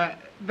to,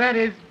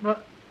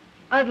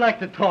 I'd like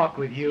to talk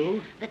with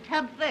you. The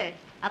tub first,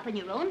 up in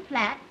your own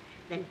flat,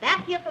 then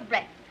back here for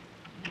breakfast.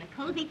 And a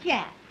cozy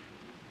chat.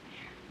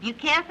 Do you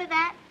care for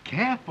that?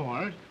 Care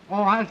for it?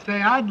 Oh, I'd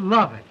say I'd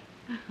love it.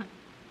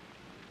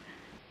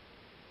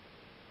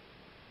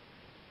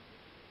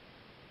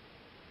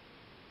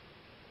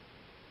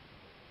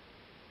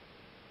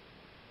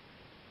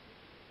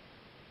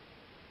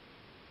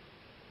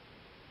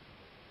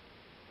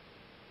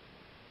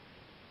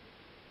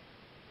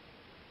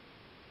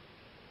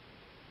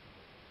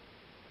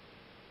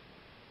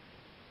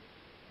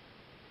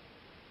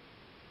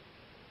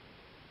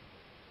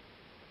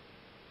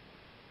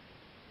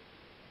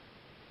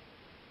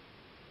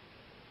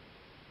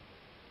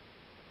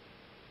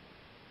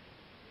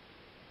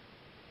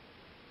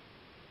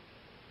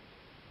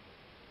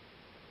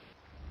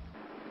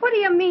 What do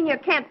you mean you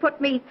can't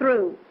put me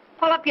through?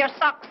 Pull up your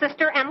socks,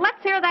 sister, and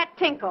let's hear that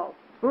tinkle.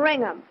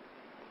 Ring 'em.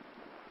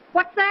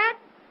 What's that?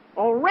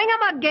 Oh, ring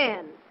 'em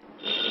again.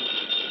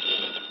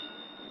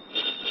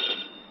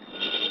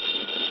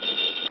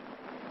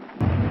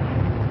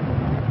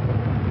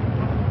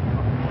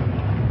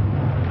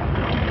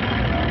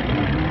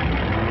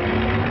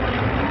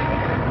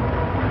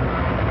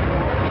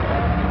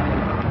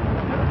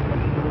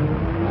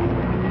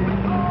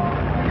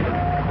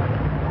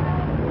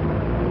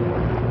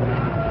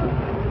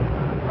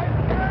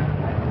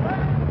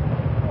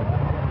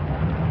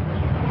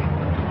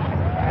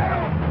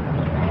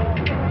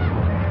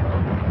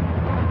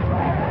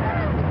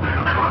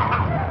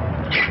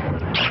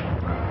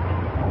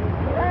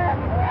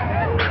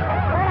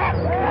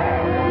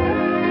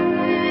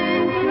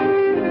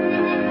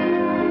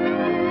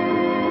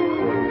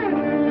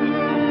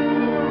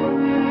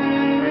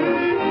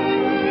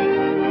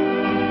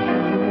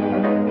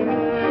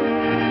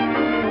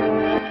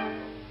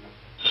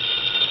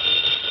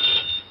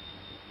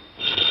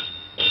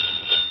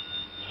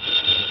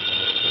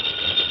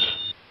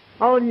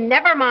 Oh,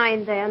 never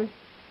mind then.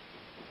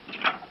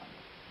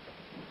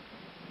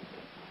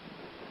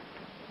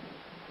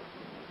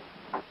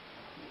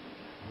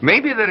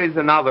 Maybe there is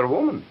another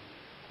woman.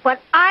 When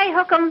I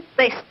hook 'em,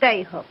 they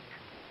stay hooked.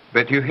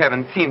 But you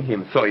haven't seen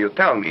him, so you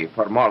tell me,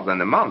 for more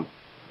than a month.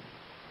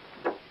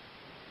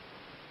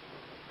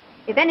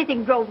 If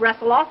anything drove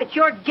Russell off, it's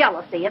your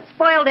jealousy. It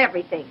spoiled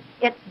everything.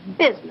 It's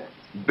business.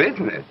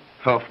 Business?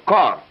 Of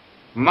course.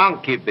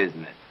 Monkey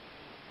business.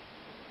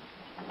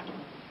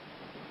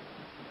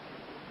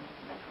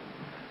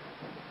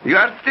 You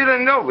are still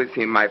in love with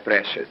him, my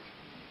precious.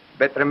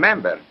 But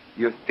remember,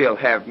 you still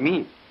have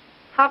me.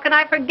 How can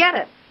I forget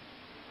it?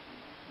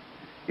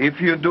 If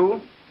you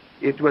do,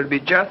 it will be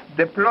just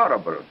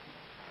deplorable.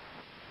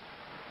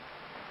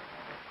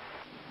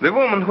 The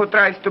woman who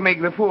tries to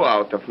make the fool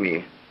out of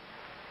me.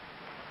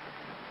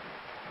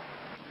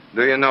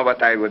 Do you know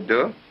what I would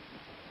do?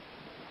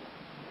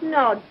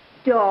 Now,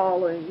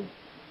 darling,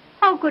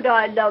 how could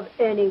I love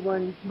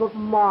anyone but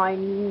my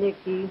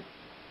Nicky?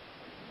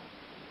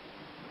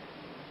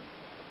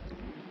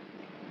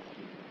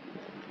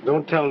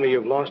 Don't tell me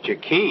you've lost your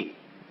key.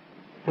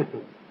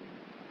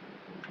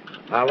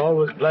 I'll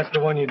always bless the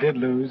one you did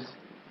lose.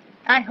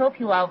 I hope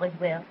you always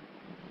will.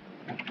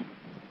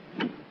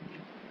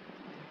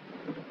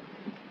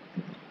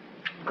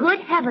 Good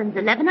heavens,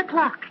 11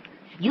 o'clock.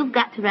 You've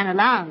got to run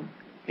along.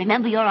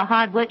 Remember, you're a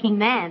hard-working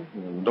man.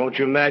 Don't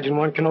you imagine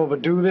one can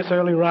overdo this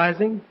early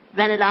rising?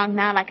 Run along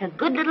now like a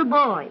good little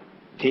boy.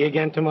 Tea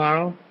again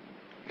tomorrow?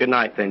 Good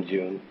night, then,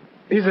 June.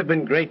 These have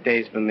been great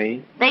days for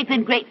me. They've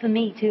been great for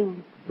me,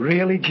 too.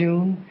 Really,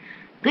 June?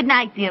 Good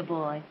night, dear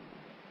boy.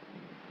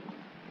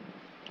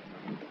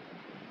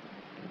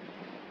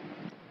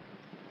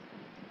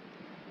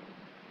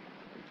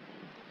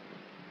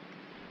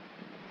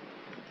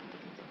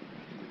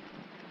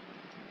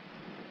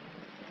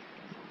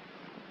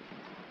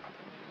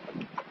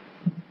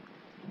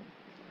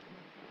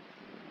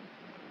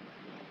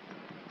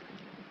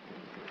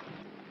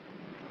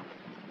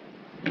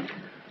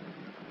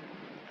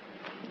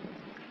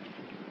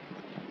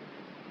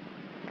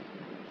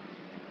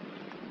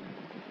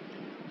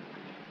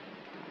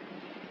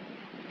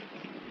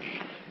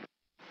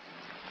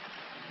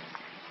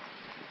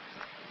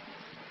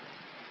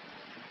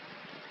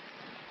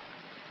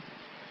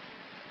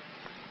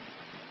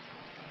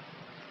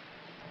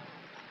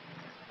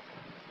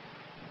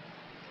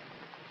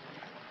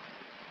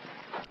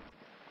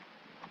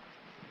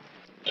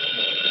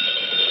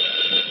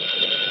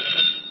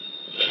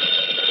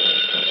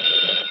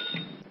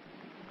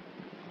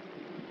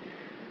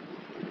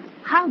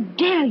 How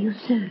dare you,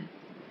 sir?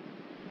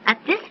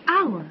 At this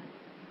hour?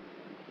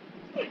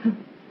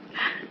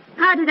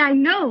 How did I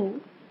know?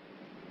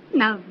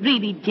 Now,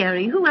 really,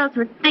 Jerry, who else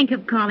would think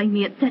of calling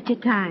me at such a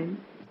time?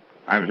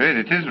 I'm afraid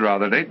it is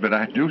rather late, but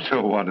I do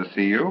so want to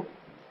see you.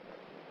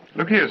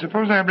 Look here,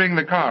 suppose I bring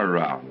the car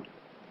around.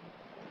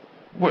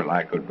 Well,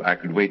 I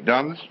could wait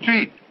down the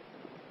street.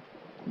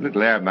 A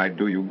little air might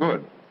do you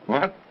good.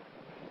 What?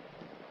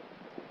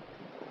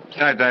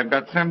 Besides, I've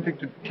got something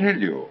to tell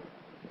you.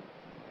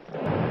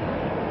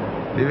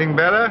 Feeling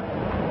better?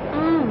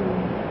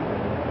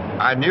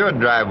 I knew a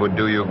drive would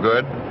do you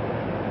good.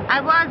 I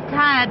was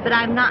tired, but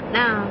I'm not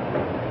now.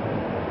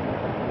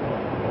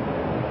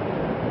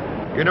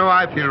 You know,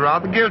 I feel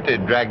rather guilty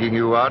dragging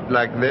you out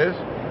like this.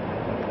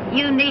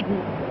 You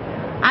needn't.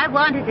 I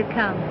wanted to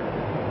come.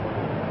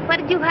 What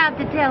did you have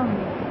to tell me?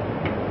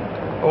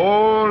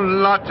 Oh,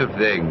 lots of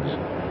things.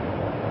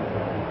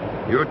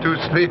 You're too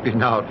sleepy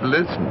now to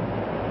listen.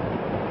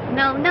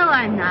 No,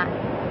 I'm not.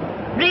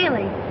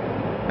 Really.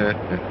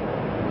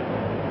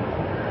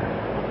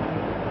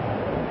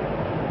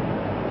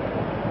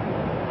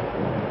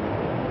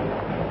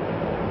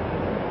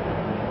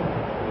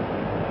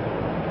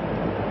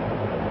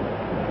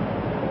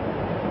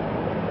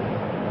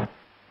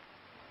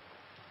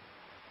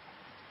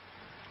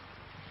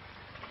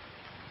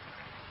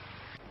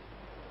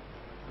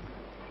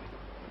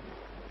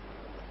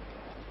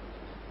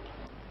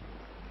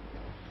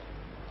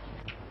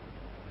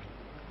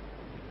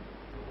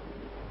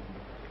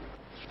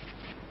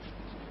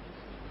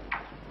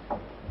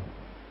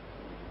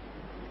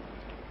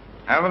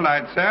 Have a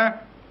light, sir.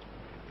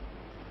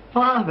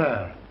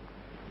 Father,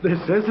 this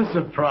is a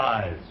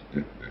surprise.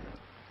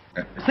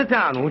 Sit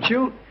down, won't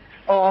you?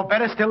 Or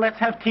better still, let's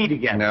have tea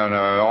together. No,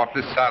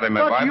 awfully sorry,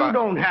 my boy. But you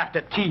don't have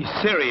to tease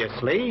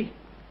seriously.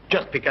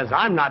 Just because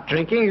I'm not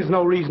drinking is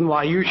no reason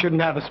why you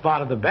shouldn't have a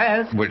spot of the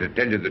best. Well, to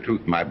tell you the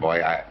truth, my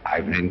boy,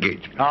 I've an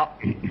engagement. Oh,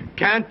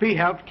 can't be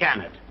helped, can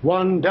it?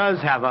 One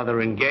does have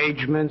other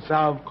engagements,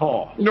 of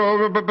course.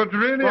 No, but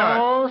really,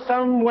 Oh,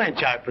 some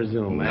wench, I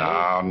presume,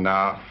 eh?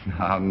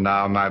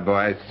 No, my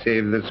boy.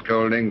 Save the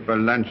scolding for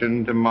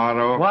luncheon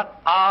tomorrow.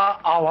 What are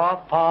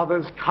our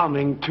fathers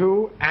coming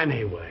to,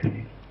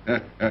 anyway?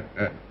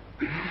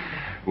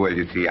 Well,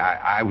 you see,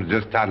 I was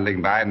just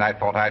toddling by, and I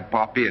thought I'd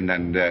pop in,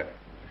 and,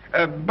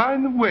 by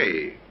the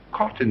way,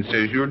 Cotton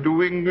says you're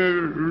doing,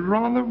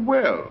 rather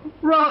well.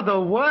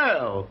 Rather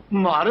well.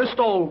 Modest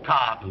old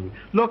Cotton.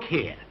 Look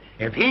here.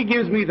 If he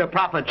gives me the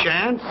proper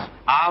chance,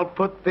 I'll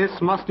put this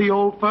musty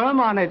old firm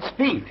on its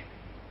feet.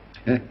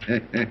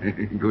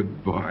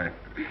 Good boy.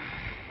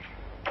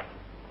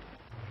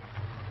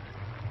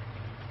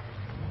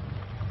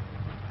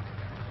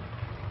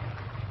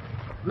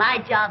 My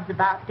job's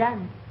about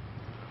done.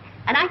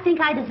 And I think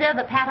I deserve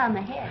a pat on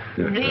the head.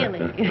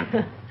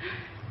 Really.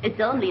 It's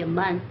only a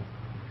month.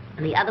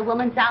 And the other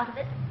woman's out of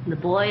it. And the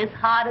boy is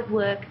hard at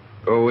work.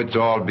 Oh, it's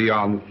all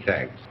beyond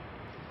thanks.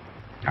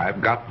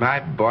 I've got my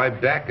boy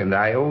back, and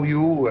I owe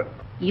you...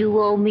 You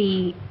owe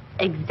me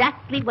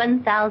exactly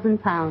 1,000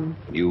 pounds.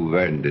 You've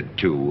earned it,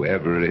 too,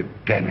 every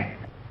penny.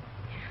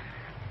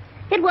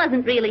 It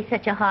wasn't really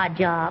such a hard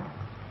job.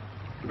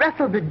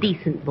 Russell's a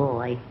decent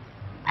boy.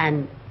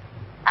 And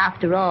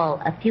after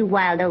all, a few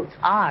wild oats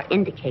are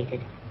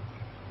indicated.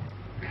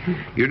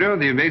 You know,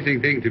 the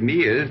amazing thing to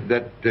me is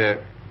that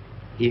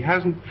he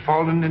hasn't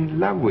fallen in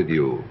love with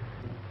you.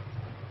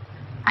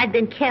 I've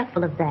been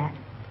careful of that.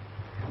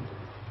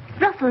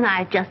 Russell and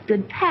I are just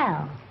good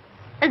pals,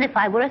 as if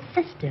I were a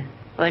sister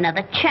or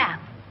another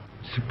chap.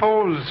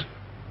 Suppose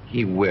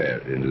he were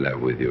in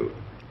love with you.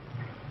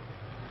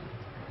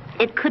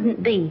 It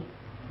couldn't be.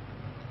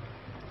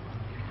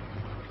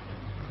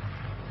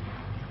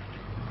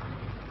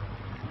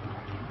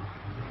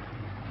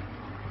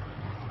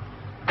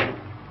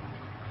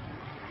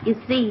 You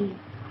see,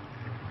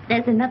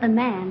 there's another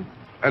man.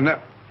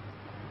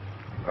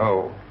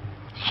 Oh.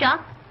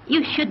 Shocked?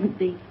 You shouldn't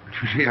be.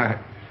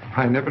 Yeah,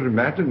 I never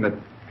imagined that.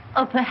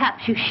 Or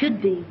perhaps you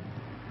should be.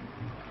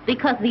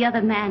 Because the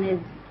other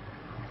man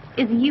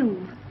is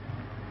you.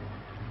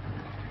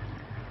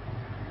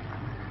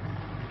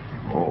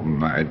 Oh,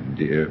 my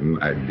dear,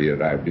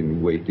 I've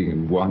been waiting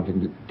and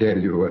wanting to tell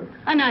you.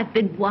 And I've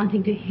been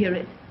wanting to hear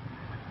it.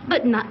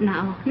 But not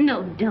now.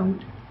 No,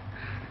 don't.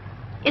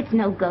 It's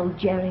no go,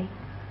 Jerry.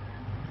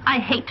 I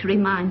hate to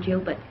remind you,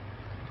 but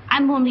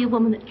I'm only a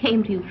woman that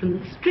came to you from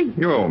the street.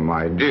 Oh,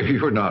 my dear,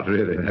 you're not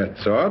really that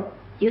sort.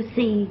 You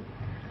see,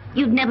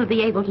 you'd never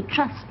be able to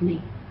trust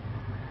me.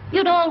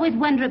 You'd always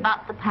wonder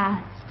about the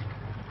past.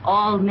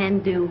 All men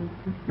do.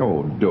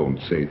 Oh, don't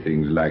say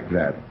things like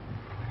that.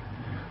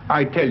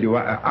 I tell you,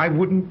 I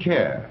wouldn't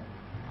care.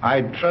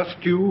 I'd trust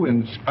you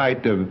in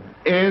spite of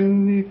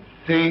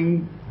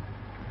anything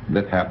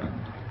that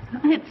happened.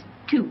 It's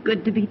too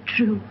good to be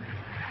true.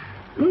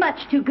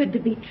 Much too good to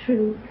be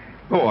true.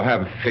 Oh,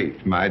 have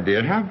faith, my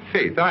dear. Have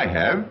faith. I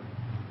have.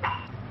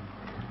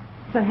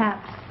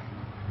 Perhaps.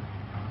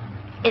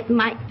 It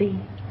might be.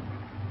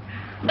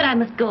 But I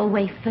must go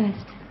away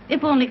first,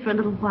 if only for a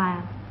little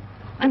while.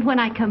 And when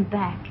I come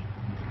back,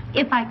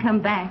 if I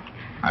come back...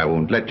 I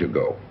won't let you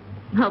go.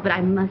 No, but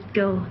I must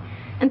go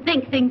and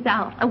think things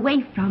out,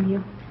 away from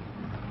you.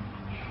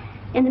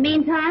 In the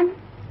meantime,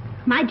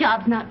 my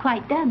job's not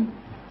quite done.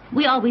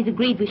 We always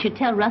agreed we should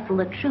tell Russell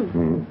the truth.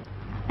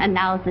 And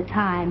now's the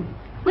time.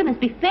 We must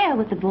be fair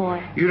with the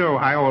boy. You know,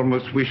 I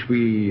almost wish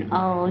we...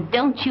 Oh,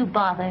 don't you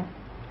bother.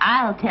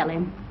 I'll tell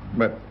him.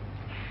 But...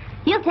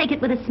 He'll take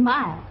it with a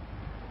smile.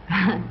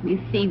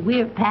 You see,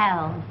 we're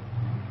pals.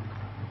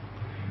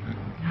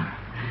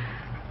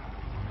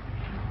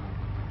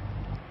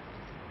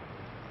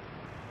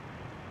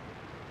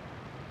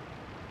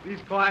 These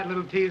quiet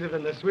little teas have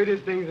been the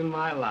sweetest things in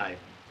my life.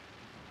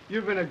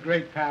 You've been a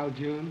great pal,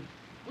 June.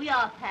 We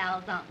are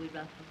pals, aren't we,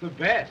 Russell? The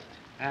best,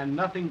 and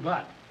nothing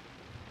but.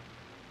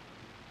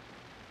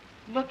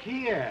 Look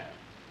here.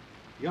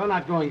 You're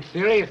not going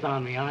serious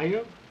on me, are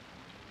you?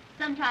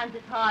 Sometimes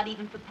it's hard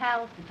even for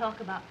pals to talk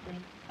about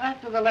things.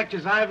 After the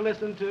lectures I've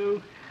listened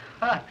to,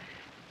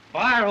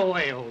 fire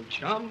away, old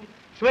chum.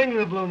 Swing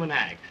the bloomin'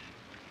 axe.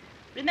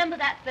 Remember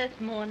that first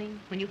morning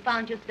when you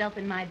found yourself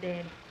in my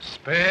bed?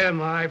 Spare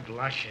my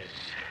blushes.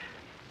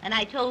 And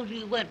I told you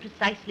you weren't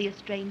precisely a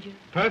stranger?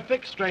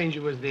 Perfect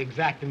stranger was the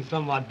exact and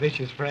somewhat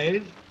vicious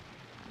phrase.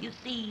 You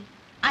see,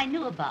 I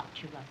knew about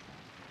you, Russell.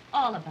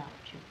 All about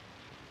you.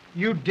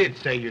 You did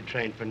say you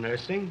trained for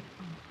nursing.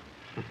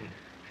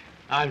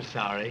 I'm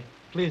sorry.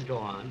 Please go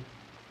on.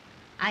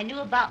 I knew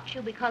about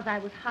you because I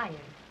was hired.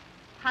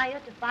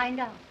 Hired to find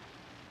out.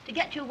 To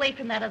get you away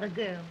from that other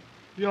girl.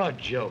 You're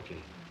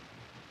joking.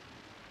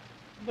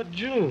 But,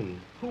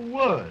 June, who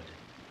would?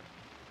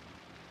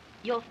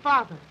 Your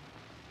father.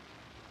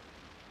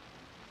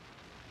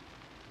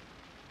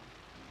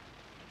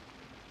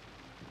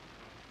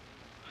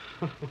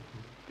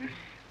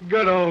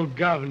 Good old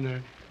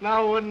governor.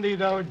 Now, wouldn't he,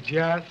 though,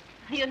 just?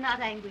 You're not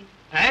angry.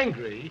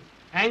 Angry?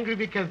 Angry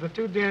because the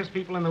two dearest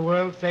people in the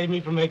world saved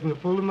me from making a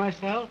fool of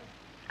myself?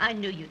 I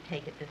knew you'd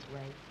take it this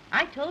way.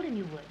 I told him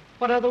you would.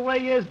 What other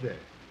way is there?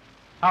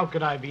 How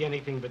could I be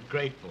anything but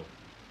grateful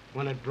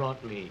when it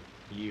brought me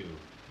you?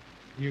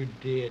 You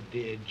dear,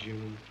 dear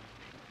June.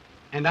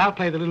 And I'll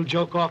play the little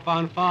joke off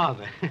on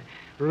Father.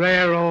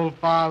 Rare old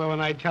Father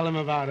when I tell him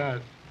about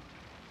us.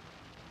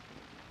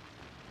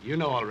 You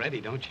know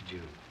already, don't you,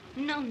 June?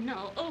 No,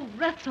 no. Oh,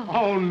 Russell.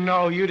 Oh,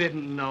 no, you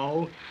didn't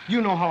know.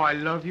 You know how I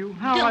love you,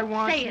 how I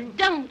want you. Don't say it.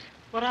 Don't.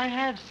 But I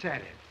have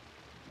said it.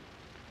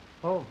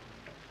 Oh.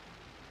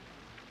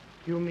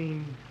 You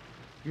mean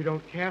you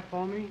don't care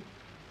for me?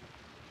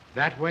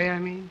 That way, I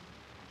mean?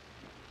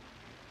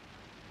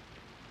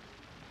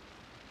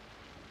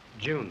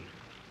 June.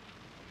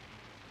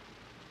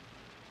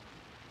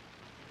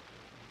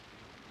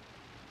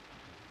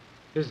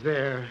 Is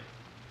there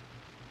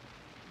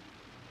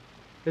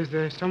Is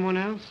there someone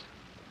else?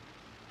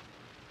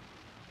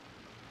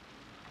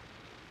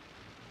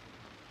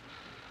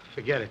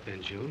 Forget it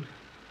then, June.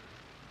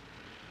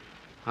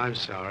 I'm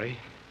sorry.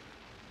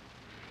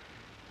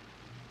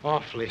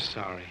 Awfully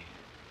sorry.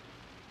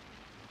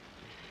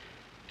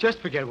 Just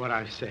forget what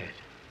I've said.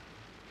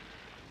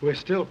 We're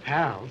still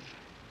pals.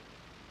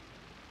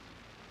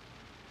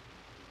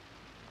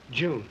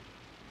 June,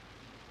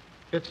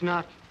 it's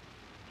not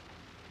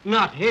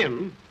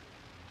him,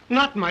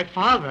 not my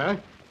father.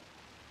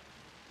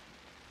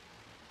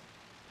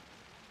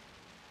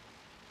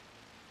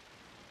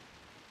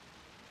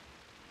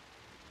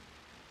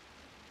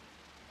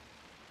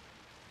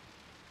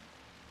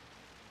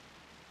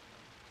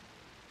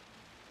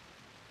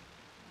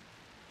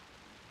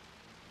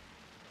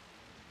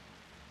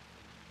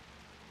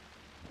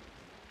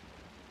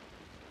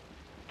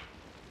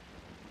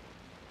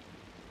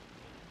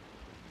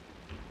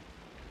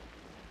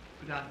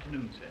 Good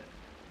afternoon, sir.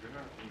 Good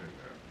afternoon,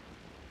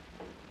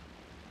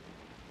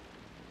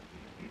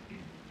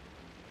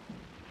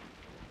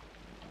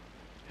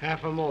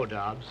 Half a more,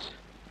 Dobbs.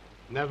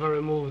 Never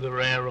remove the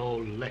rare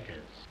old liquors.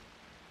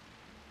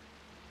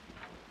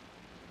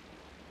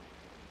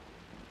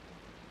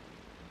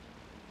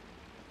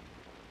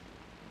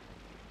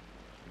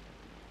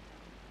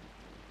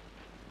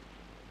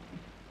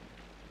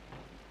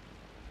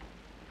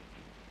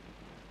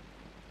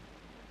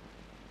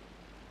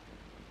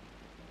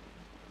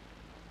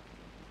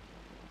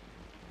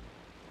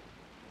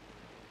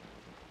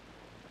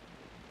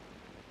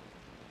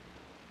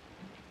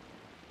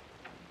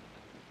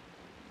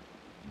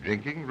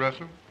 Drinking,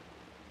 Russell?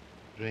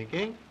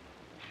 Drinking?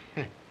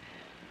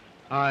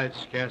 I'd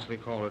scarcely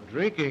call it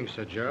drinking,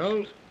 Sir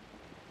Gerald.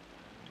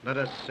 Let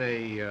us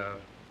say,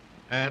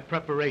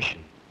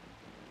 preparation.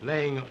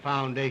 Laying a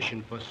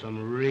foundation for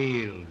some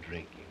real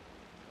drinking.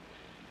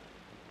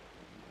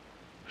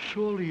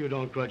 Surely you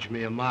don't grudge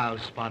me a mild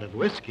spot of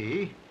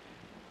whiskey.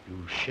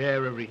 You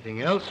share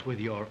everything else with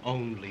your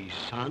only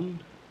son.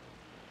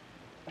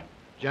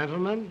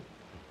 Gentlemen,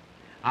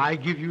 I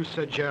give you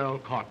Sir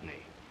Gerald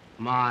Courtney,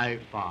 my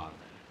father.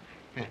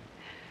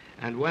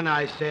 And when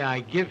I say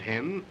I give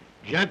him,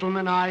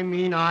 gentlemen, I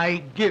mean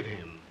I give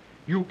him.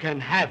 You can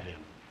have him.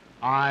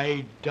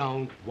 I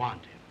don't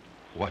want him.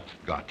 What's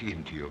got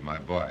into you, my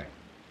boy?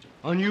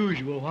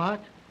 Unusual,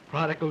 what?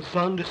 Prodigal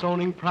son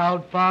disowning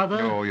proud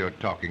father? No, you're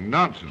talking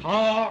nonsense.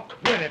 Oh,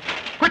 quit it.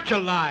 Quit your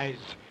lies.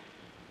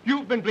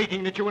 You've been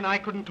bleating that you and I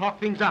couldn't talk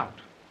things out.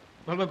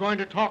 Well, we're going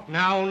to talk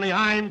now, only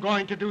I'm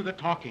going to do the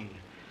talking.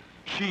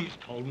 She's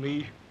told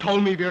me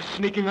of your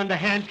sneaking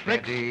underhand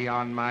tricks. Steady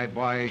on, my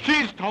boy.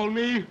 She's told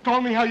me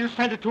how you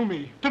sent it to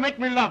me, to make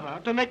me love her,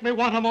 to make me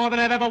want her more than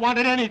I've ever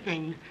wanted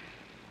anything.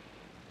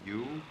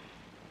 You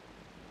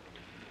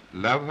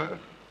love her?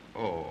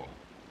 Oh,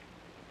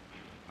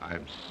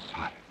 I'm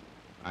sorry.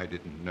 I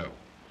didn't know.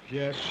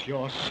 Yes,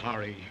 you're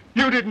sorry.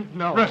 You didn't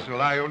know. Russell,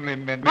 I only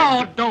meant...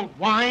 Oh, don't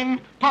whine.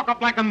 Talk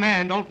up like a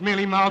man. Don't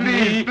merely mouth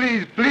me.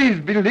 Please,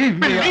 believe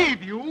me.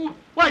 Believe you?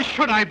 Why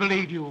should I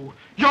believe you?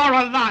 You're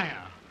a liar.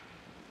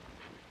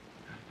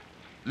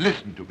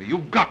 Listen to me.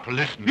 You've got to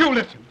listen. You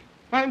listen.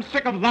 I'm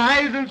sick of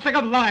lies and sick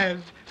of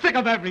liars. Sick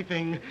of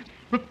everything.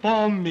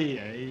 Reform me,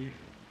 eh?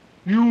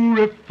 You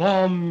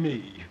reform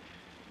me.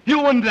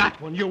 You and that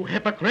one, you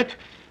hypocrite.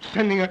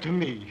 Sending her to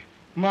me.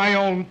 My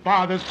own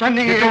father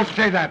sending her... Don't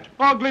say that.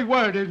 Ugly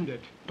word, isn't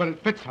it? But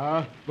it fits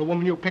her. The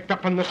woman you picked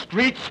up on the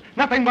streets.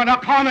 Nothing but a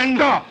common...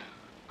 Stop.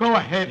 Go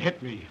ahead,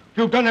 hit me.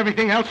 You've done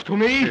everything else to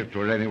me. If it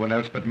were anyone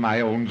else but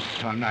my own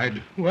son,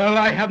 I'd... Well,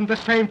 I haven't the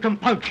same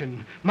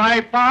compunction.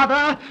 My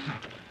father...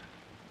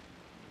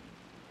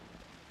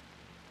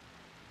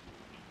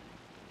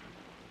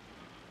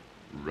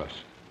 Russ.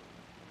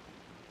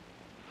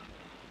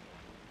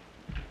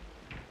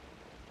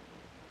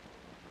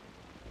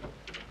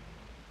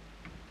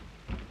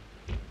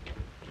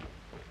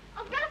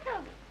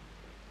 Augusto!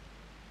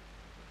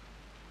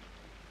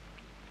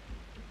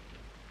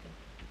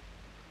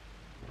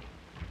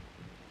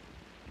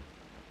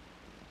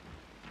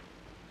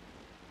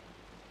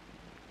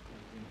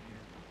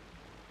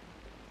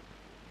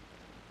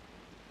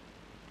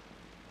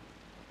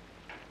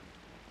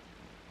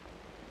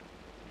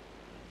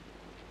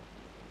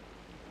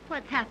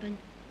 What's happened?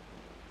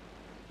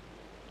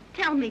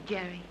 Tell me,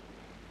 Jerry.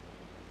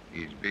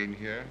 He's been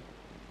here,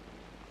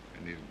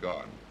 and he's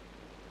gone.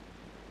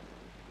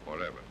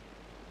 Forever.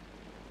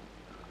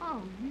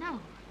 Oh, no.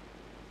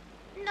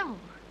 No.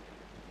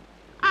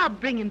 I'll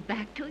bring him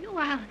back to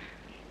you.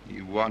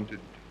 He wanted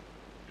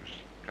to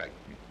strike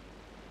me.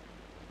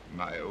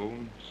 My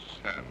own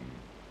son.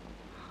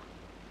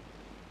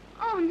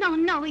 Oh,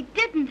 no, he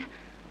didn't.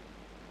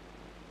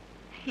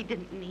 He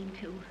didn't mean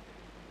to.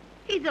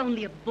 He's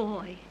only a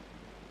boy.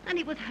 And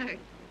he was hurt.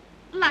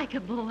 Like a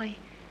boy.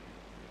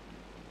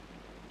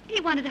 He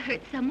wanted to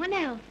hurt someone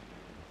else.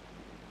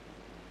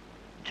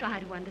 Try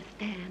to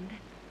understand.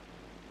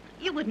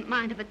 You wouldn't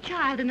mind if a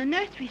child in a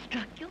nursery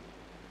struck you.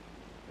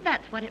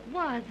 That's what it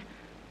was.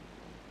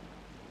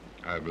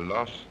 I've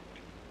lost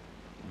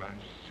my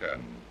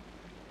son.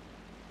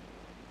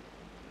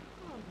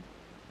 Oh,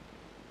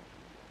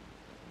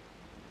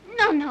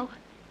 Hell no.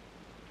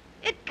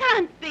 It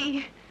can't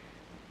be.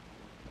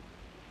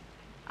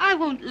 I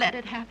won't let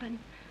it happen.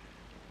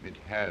 It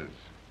has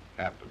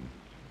happened.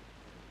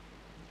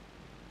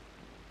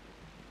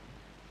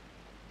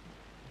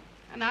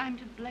 And I'm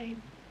to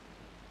blame.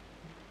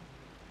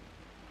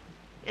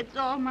 It's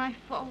all my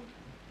fault.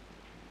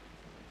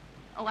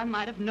 Oh, I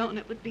might have known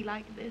it would be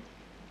like this.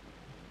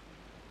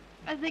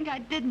 I think I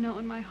did know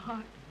in my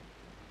heart.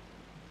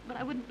 But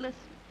I wouldn't listen.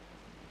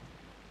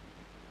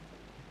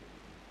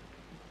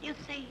 You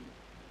see,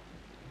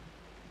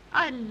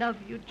 I love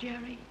you,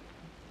 Jerry.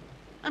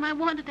 And I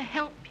wanted to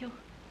help you.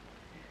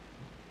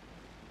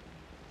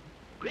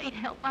 Great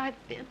help I've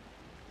been.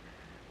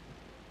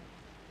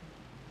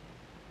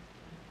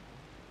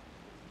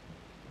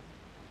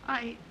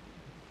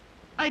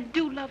 I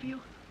do love you.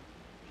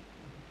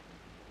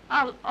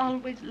 I'll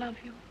always love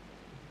you.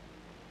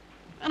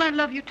 And I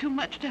love you too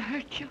much to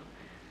hurt you.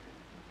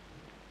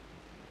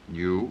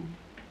 You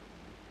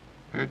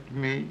hurt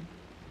me?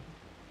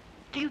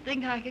 Do you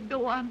think I could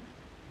go on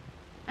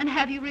and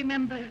have you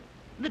remember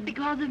that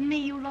because of me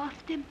you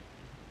lost him?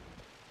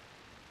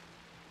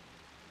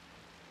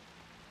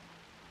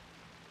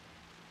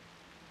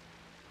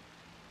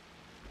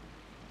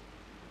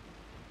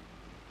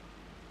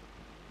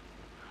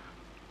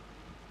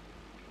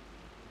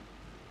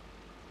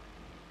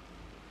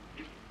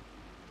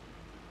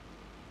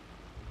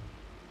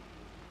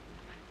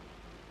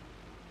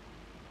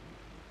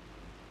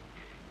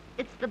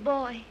 It's the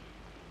boy,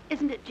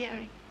 isn't it,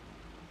 Jerry?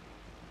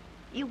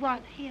 You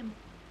want him.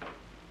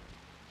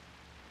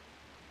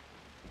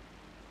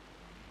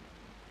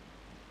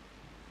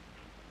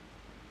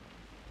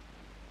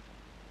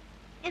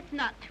 It's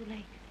not too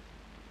late.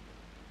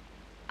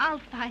 I'll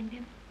find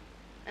him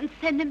and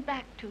send him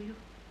back to you.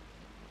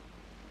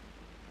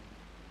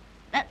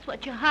 That's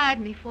what you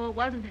hired me for,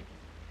 wasn't it?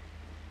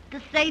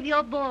 To save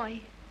your boy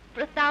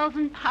for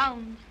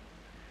 £1,000.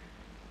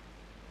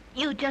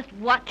 You just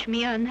watch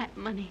me earn that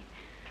money.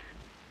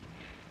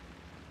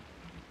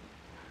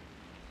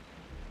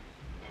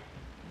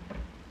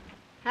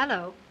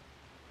 Hello.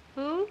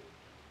 Who?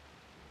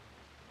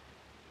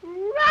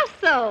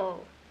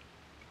 Russell!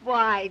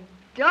 Why,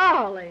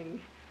 darling.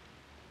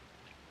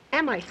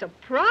 Am I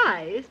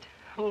surprised?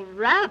 Oh,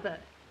 rather.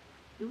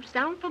 You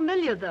sound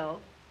familiar, though.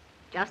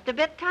 Just a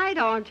bit tight,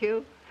 aren't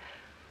you?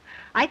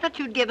 I thought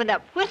you'd given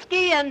up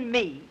whiskey and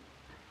me.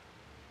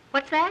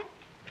 What's that?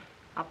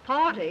 A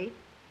party?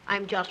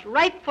 I'm just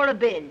ripe for a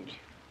binge.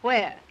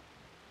 Where?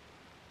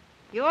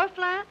 Your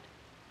flat?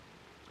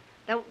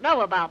 Don't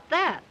know about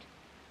that.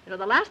 You know,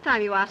 the last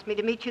time you asked me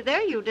to meet you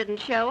there, you didn't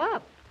show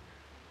up.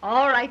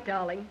 All right,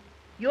 darling.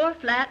 Your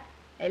flat,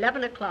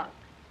 11 o'clock.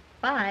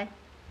 Bye.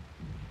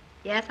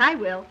 Yes, I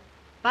will.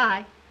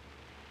 Bye.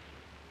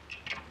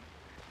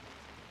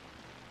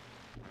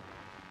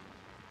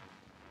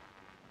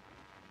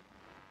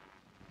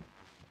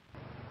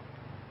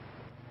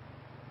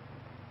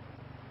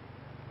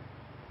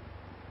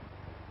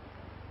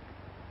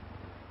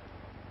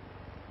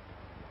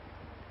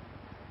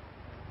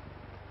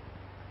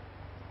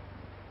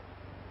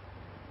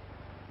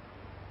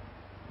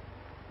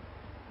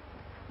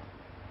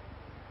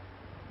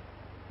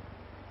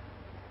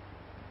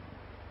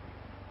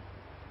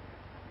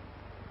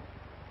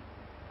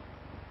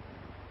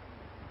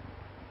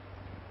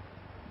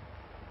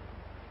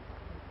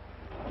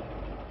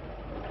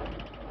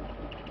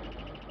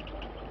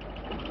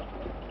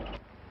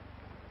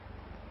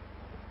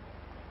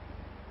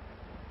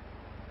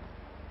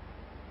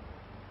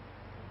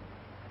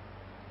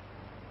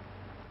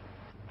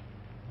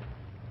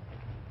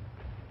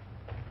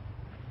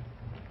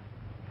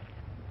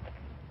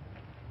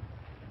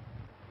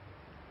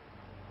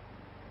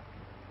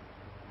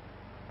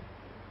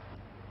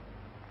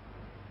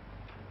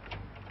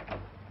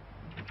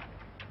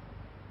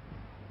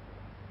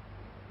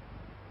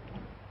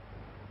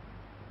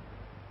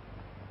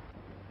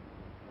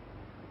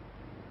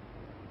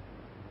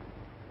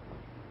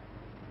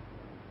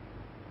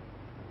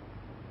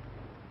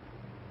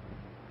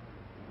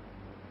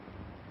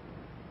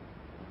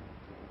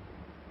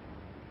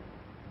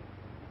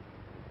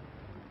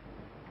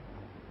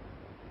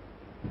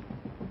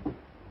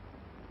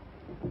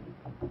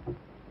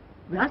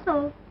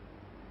 Russell.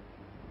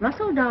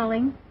 Russell,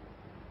 darling.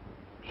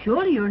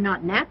 Surely you're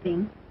not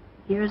napping.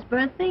 Here's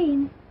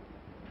Berthine.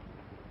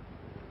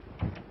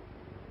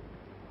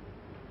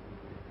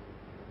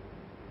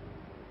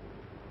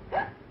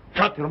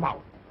 Shut your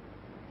mouth.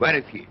 Where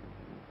is he?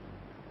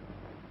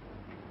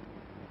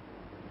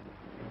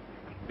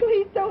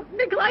 Please don't,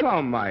 Nikolai.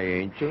 Come, my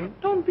angel.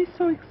 Don't be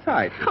so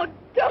excited. Oh,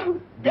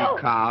 don't. Be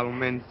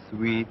calm and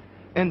sweet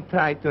and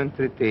try to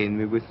entertain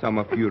me with some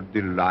of your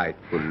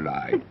delightful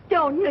lies.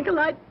 Don't,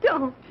 Nikolai,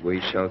 don't.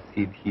 We shall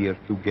sit here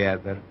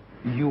together,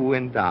 you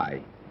and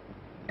I,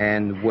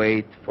 and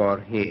wait for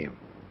him.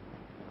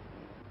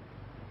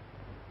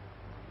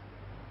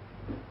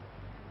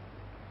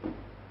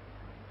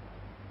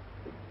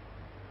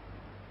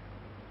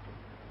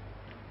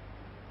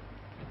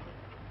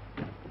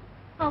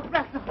 Oh,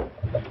 Russell.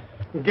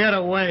 Get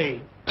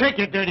away. Take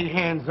your dirty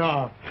hands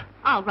off.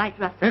 All right,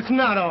 Russell. It's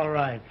not all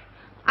right.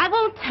 I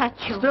won't touch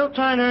you. Still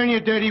trying to earn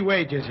your dirty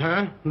wages,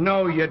 huh?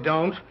 No, you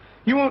don't.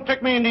 You won't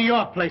take me into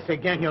your place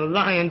again, you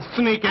lying,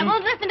 sneaking... I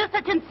won't listen to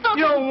such insulting...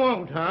 You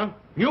won't, huh?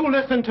 You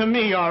listen to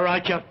me, all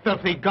right, you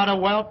filthy gutter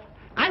whelp.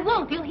 I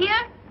won't, you hear?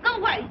 Go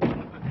away.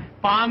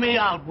 Bar me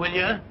out, will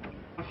you?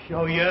 I'll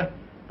show you.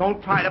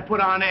 Don't try to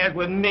put on airs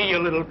with me, you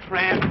little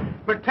tramp.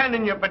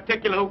 Pretending you're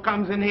particular who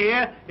comes in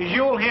here is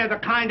you'll hear the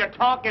kind of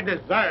talk you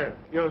deserve,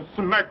 you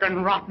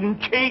smirking, rotten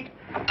cheat.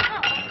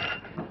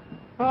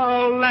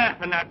 Oh,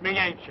 laughing at me,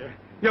 ain't you?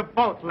 You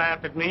both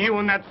laughed at me, you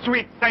and that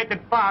sweet,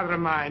 sacred father of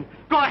mine.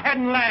 Go ahead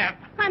and laugh.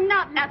 I'm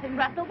not laughing,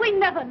 Russell. We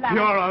never laugh.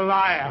 You're a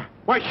liar.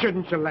 Why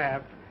shouldn't you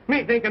laugh?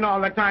 Me thinking all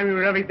the time you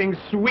were everything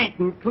sweet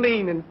and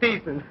clean and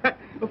decent.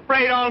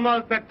 Afraid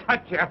almost to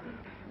touch you.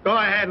 Go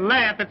ahead,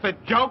 laugh. It's a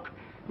joke.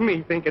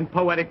 Me thinking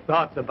poetic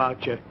thoughts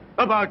about you.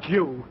 About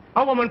you.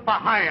 A woman for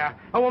hire.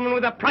 A woman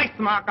with a price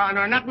mark on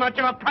her. Not much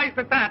of a price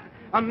at that.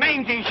 A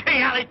mangy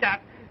she-alley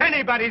cat.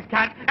 Anybody's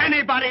cat.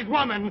 Anybody's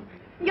woman.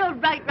 You're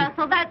right,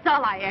 Russell. That's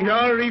all I am.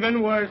 You're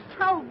even worse.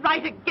 Oh,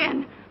 right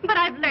again. But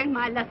I've learned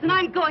my lesson.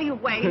 I'm going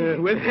away.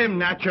 With him,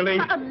 naturally.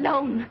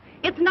 Alone.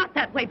 It's not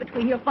that way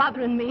between your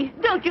father and me.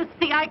 Don't you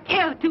see? I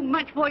care too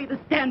much for you to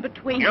stand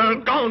between You're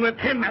you. going with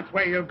him. That's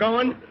where you're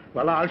going.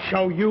 Well, I'll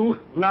show you.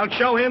 And I'll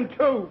show him,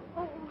 too.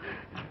 Oh.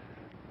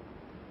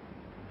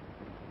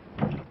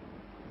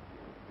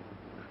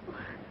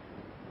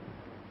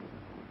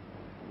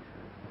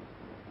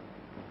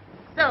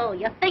 So,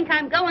 you think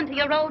I'm going to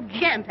your old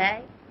gent, eh?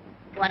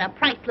 What a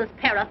priceless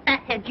pair of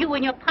fatheads you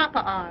and your papa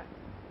are.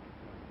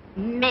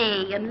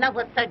 Me, in love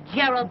with Sir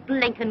Gerald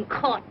Blinken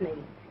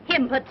Courtney.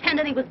 Him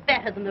pretending he was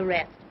better than the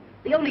rest.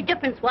 The only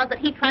difference was that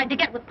he tried to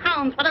get with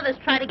pounds what others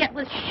tried to get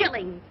with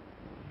shillings.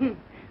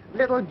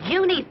 Little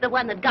Junie's the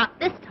one that got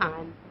this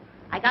time.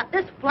 I got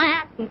this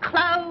flat and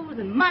clothes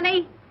and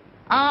money.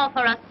 All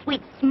for a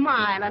sweet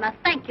smile and a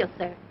thank you,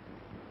 sir.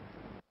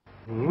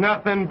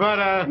 Nothing but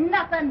a...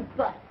 Nothing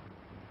but.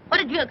 What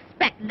did you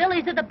expect,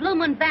 lilies of the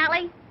Bloomin'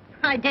 Valley?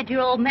 I did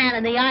your old man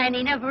in the eye and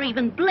he never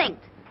even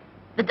blinked.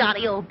 The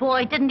dotty old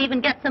boy didn't even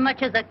get so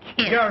much as a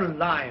kiss. You're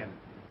lying.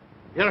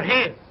 You're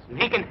his,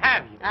 and he can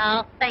have you.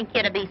 I'll thank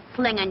you to be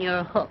slinging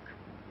your hook.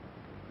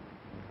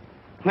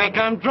 Think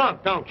I'm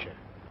drunk, don't you?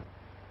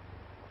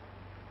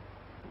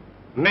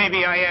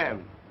 Maybe I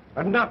am,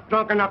 but not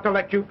drunk enough to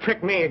let you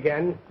trick me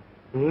again.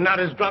 Not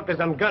as drunk as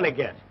I'm gonna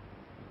get.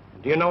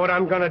 Do you know what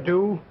I'm gonna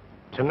do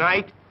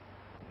tonight?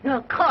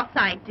 Of course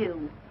I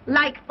do.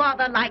 Like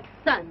father, like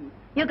son.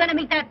 You're gonna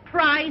meet that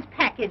prize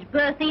package,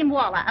 Berthine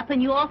Waller, up in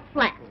your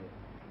flat.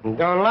 You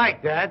don't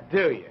like that,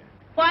 do you?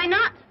 Why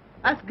not?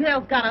 Us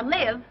girls gotta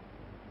live.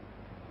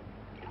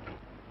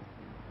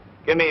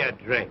 Give me a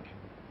drink.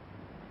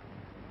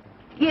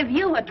 Give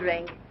you a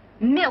drink.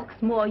 Milk's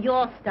more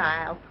your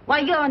style. Why,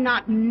 you're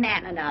not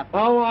man enough.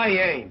 Oh, I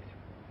ain't.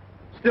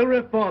 Still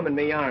reforming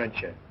me, aren't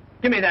you?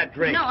 Give me that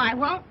drink. No, I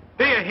won't.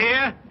 Do you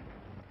hear?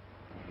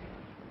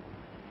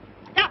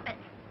 Stop it.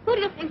 Who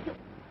do you think you...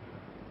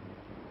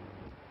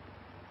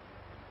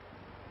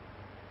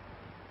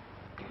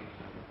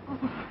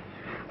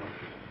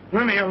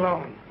 Leave me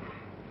alone.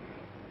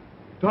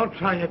 Don't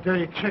try your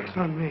dirty tricks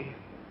on me.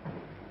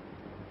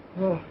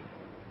 Oh.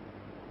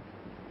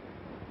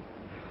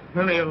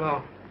 Leave me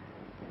alone.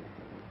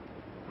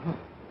 Oh.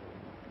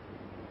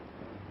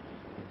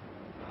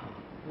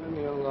 Leave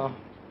me alone.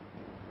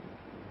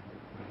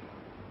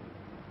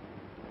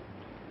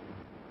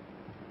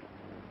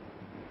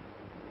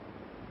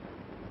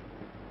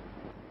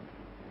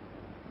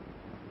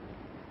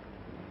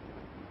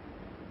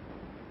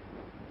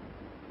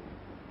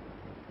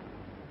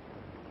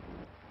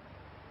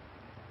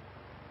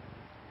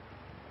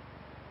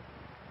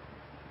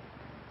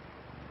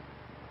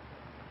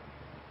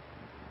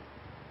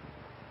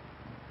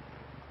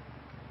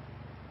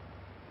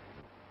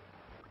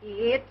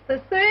 It's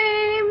the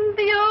same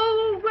the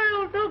old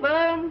world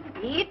over.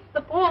 It's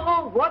the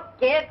poor what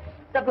gets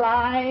the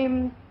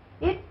blame.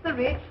 It's the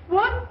rich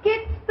what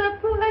gets the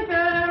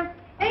pleasure.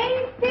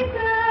 Ain't it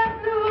a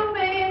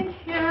blooming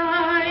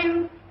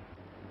shame?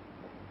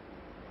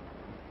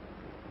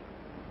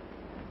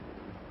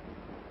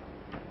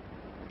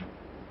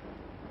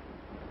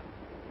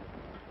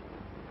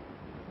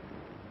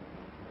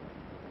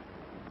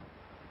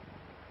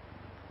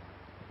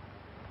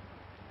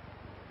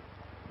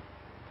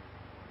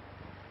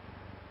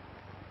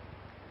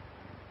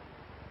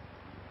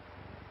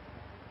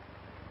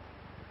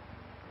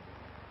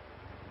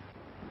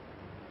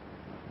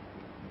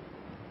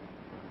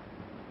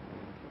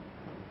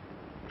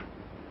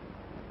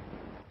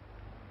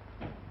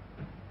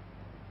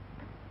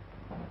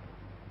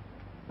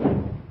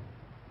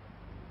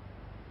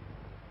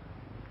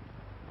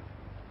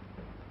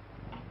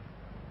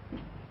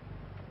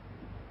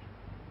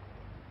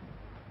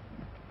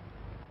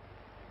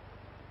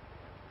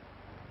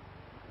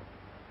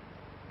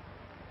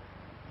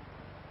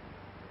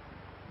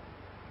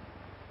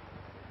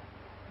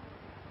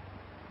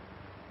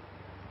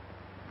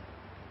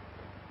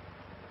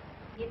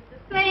 It's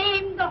the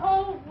same the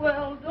whole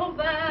world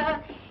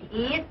over.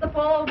 It's the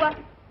poor what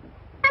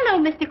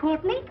Hello, Mr.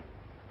 Courtney.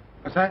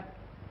 What's that?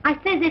 I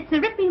says it's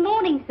a ripping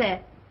morning, sir.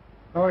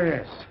 Oh,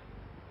 yes.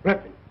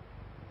 Ripping.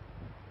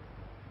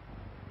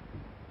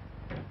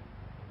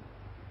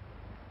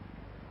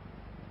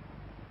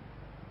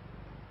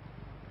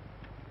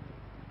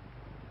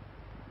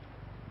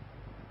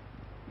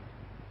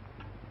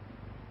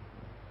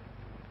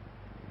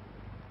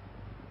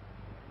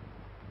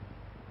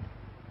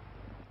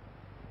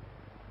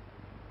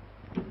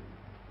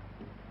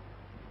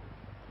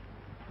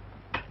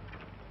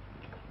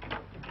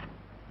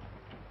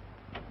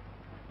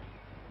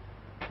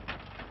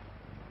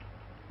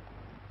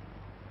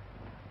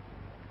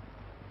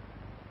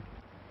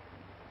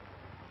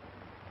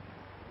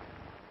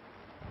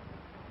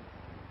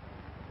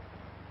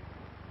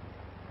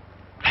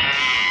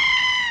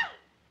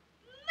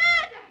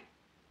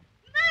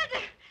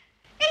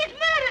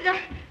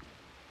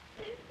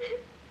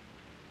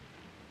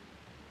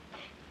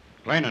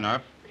 Plain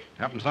enough.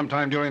 Happened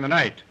sometime during the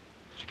night.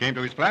 She came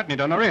to his flat and he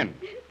done her in.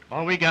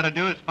 All we gotta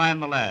do is find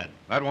the lad.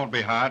 That won't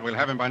be hard. We'll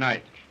have him by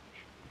night.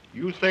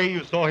 You say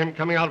you saw him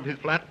coming out of his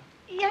flat?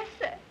 Yes,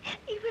 sir.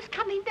 He was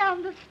coming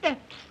down the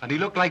steps. And he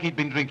looked like he'd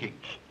been drinking.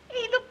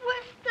 He looked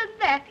worse than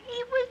that.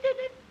 He was in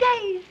a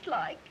daze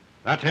like.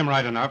 That's him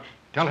right enough.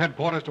 Tell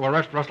headquarters to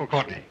arrest Russell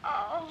Courtney.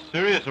 Oh.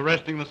 Serious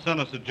arresting the son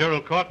of Sir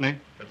Gerald Courtney.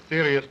 But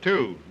serious,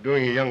 too,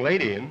 doing a young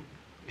lady in.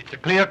 It's a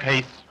clear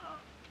case.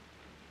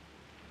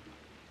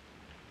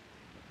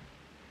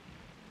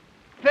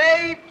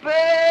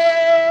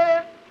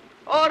 Paper!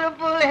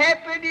 Horrible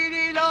happening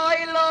in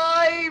high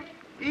life!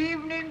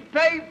 Evening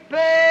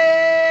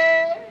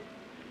paper!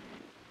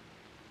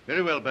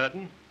 Very well,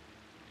 Burton.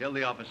 Tell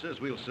the officers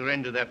we'll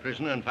surrender their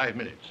prisoner in 5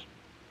 minutes.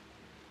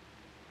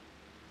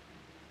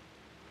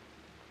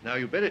 Now,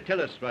 you better tell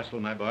us,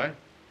 Russell, my boy.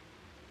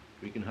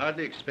 We can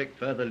hardly expect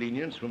further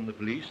lenience from the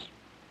police.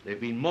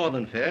 They've been more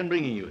than fair in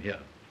bringing you here.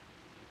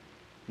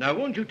 Now,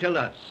 won't you tell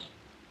us,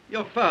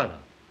 your father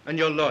and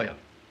your lawyer,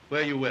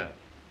 where you were?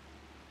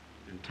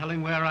 And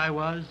telling where I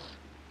was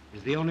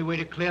is the only way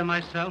to clear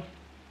myself,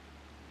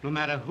 no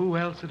matter who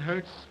else it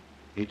hurts.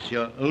 It's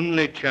your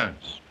only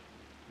chance.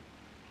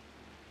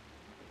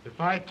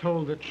 If I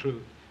told the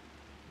truth,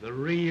 the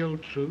real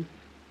truth,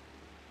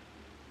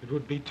 it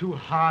would be too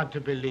hard to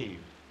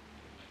believe.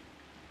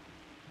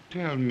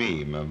 Tell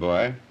me, my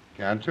boy,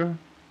 can't you?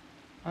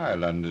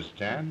 I'll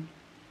understand.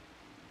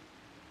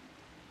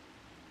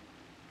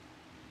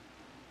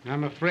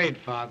 I'm afraid,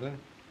 Father,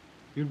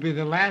 you'd be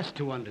the last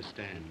to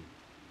understand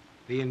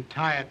the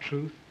entire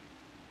truth.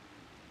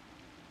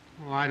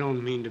 Oh, I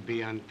don't mean to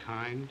be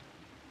unkind.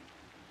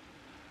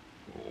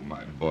 Oh,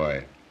 my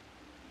boy,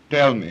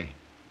 tell me.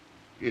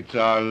 It's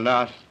our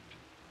last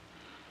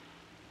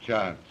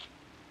chance.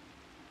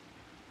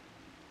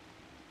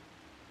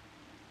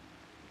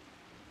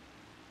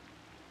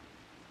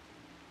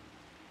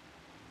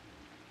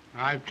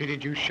 I've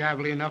treated you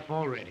shabbily enough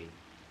already.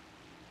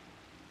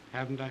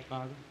 Haven't I,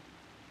 Father?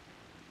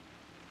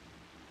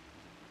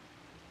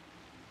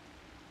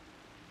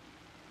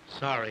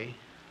 Sorry.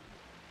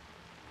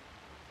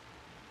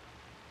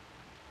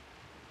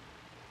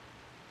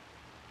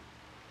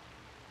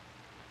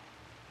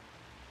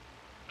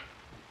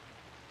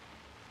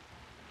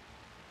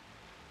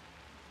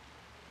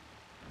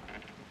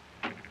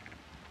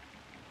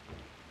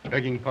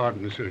 Begging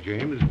pardon, Sir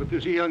James, but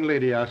there's a young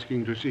lady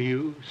asking to see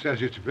you.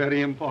 Says it's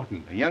very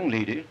important. A young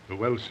lady?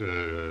 Well,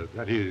 sir,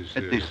 that is...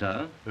 At this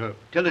hour?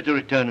 Tell her to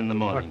return in the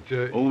morning.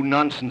 But, Oh,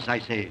 nonsense, I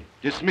say.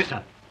 Dismiss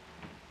her.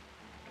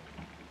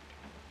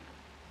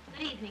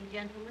 Good evening,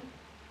 gentlemen.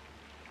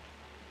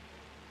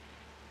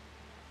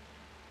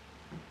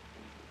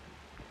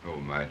 Oh,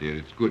 my dear,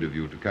 it's good of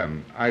you to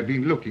come. I've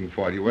been looking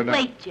for you and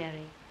Wait,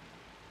 Jerry.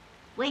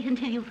 Wait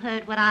until you've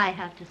heard what I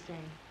have to say.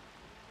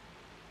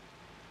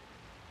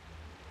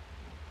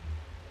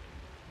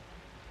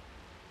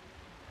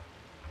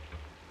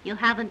 You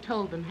haven't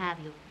told them, have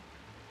you?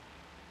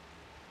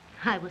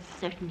 I was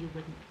certain you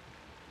wouldn't.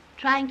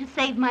 Trying to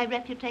save my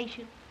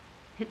reputation?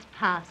 It's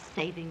past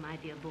saving, my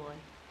dear boy.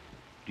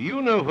 Do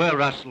you know where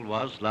Russell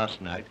was last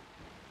night?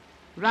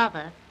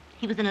 Rather,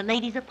 he was in a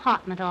lady's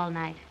apartment all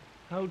night.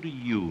 How do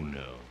you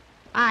know?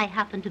 I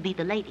happen to be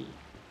the lady.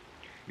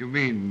 You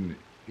mean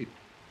it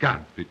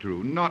can't be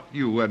true? Not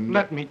you and...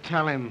 Let me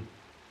tell him.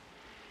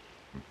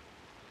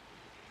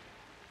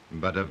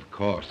 But of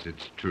course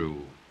it's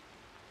true.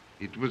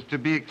 It was to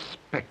be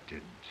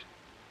expected,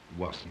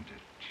 wasn't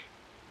it?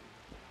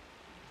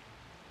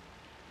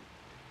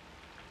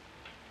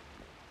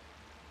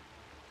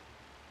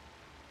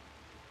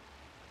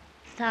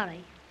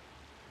 Sorry.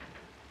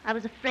 I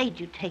was afraid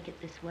you'd take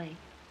it this way.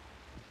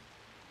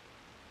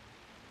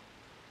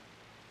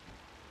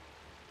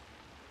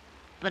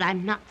 But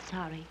I'm not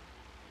sorry.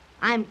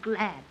 I'm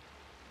glad.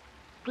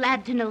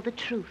 Glad to know the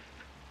truth.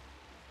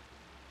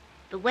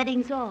 The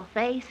wedding's off,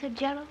 eh, Sir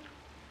Gerald?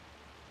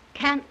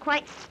 Can't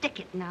quite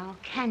stick it now,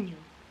 can you?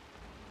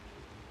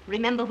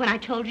 Remember when I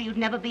told you you'd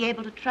never be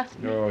able to trust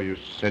me? No, you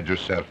said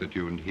yourself that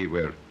you and he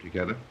were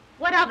together.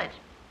 What of it?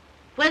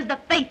 Where's the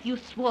faith you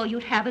swore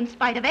you'd have in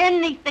spite of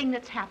anything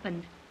that's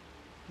happened?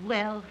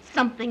 Well,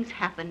 something's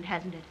happened,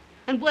 hasn't it?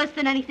 And worse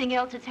than anything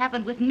else, it's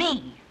happened with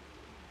me.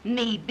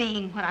 Me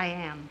being what I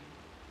am.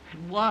 It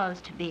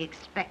was to be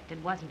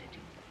expected, wasn't it?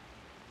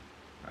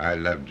 I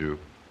loved you.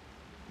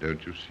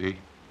 Don't you see?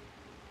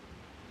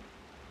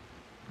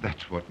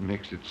 That's what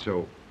makes it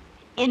so.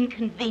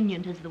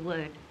 Inconvenient is the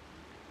word.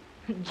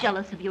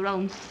 Jealous of your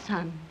own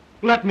son.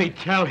 Let me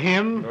tell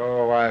him.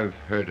 Oh, I've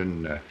heard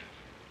enough.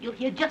 You'll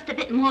hear just a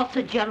bit more,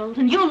 Sir Gerald,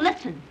 and you'll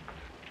listen.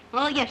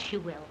 Oh, yes, you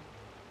will.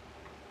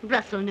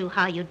 Russell knew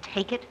how you'd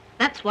take it.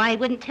 That's why he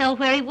wouldn't tell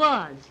where he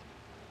was.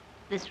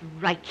 This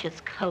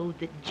righteous code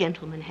that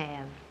gentlemen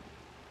have.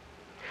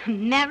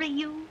 Marry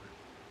you?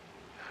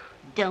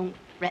 Don't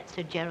fret,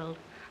 Sir Gerald.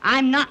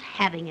 I'm not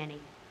having any.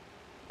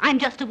 I'm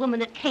just a woman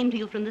that came to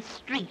you from the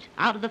street,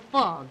 out of the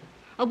fog.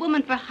 A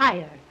woman for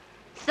hire.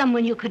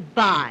 Someone you could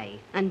buy,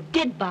 and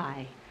did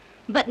buy.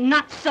 But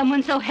not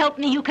someone, so help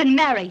me, you can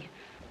marry.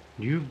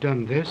 You've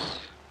done this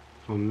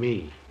for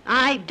me.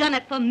 I've done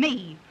it for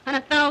me, and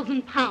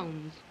 1,000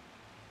 pounds.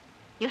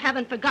 You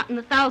haven't forgotten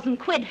the 1,000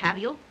 quid, have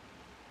you?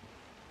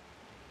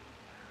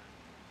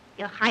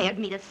 You hired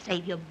me to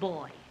save your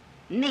boy.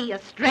 Me, a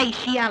stray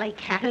she-alley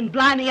cat, and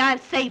blimey,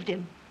 I've saved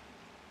him.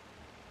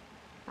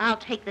 I'll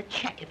take the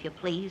check, if you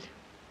please.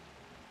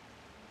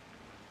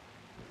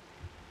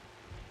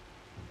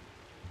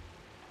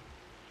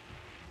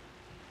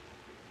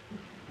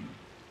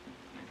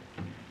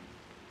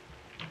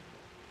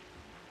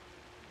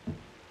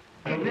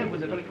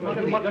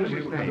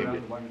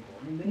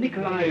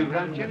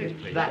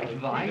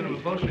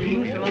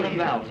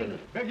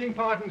 Begging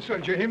pardon, Sir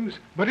James,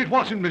 but it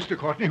wasn't Mr.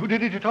 Courtney who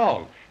did it at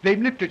all. They've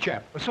nipped a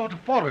chap, a sort of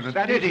foreigner.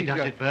 That is, he does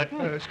it,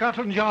 Burton.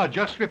 Scotland Yard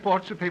just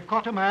reports that they've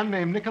caught a man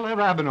named Nicola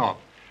Rabinoff.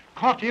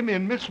 Caught him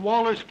in Miss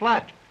Waller's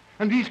flat.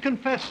 And he's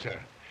confessed, sir.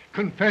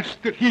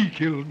 Confessed that he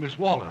killed Miss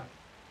Waller.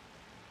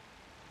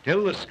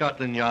 Tell the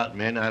Scotland Yard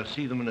men I'll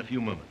see them in a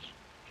few moments.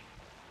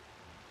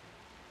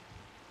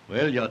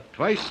 Well, you're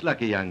twice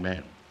lucky, young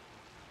man.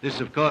 This,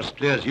 of course,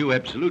 clears you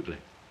absolutely.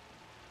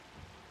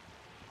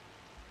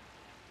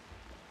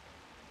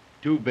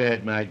 Too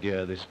bad, my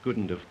dear, this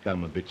couldn't have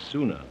come a bit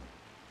sooner.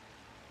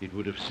 It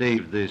would have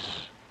saved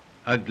this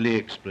ugly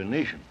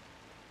explanation.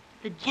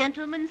 The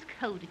gentleman's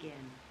code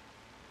again.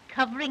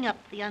 Covering up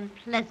the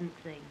unpleasant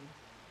thing.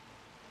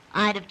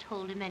 I'd have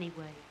told him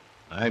anyway.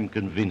 I'm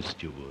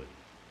convinced you would.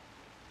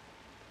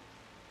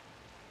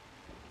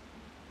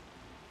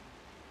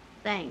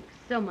 Thanks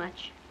so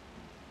much.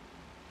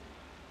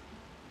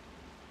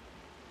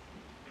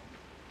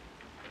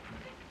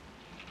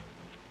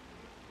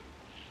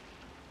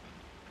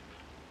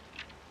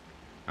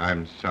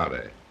 I'm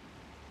sorry.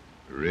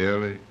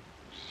 Really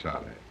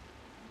sorry.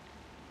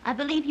 I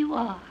believe you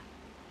are,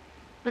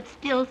 but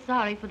still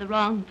sorry for the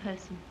wrong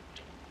person.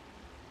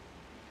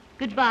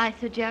 Goodbye,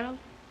 Sir Gerald.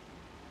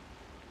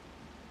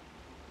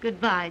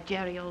 Goodbye,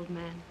 Jerry, old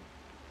man.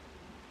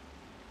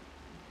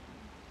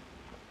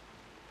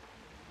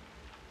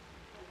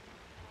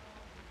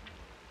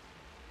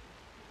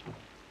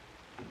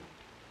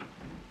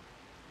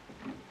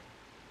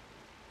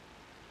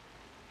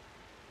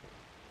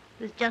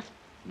 There's just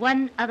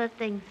one other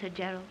thing, Sir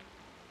Gerald.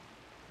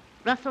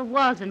 Russell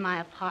was in my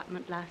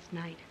apartment last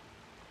night.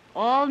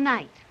 All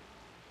night.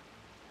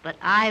 But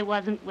I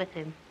wasn't with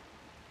him.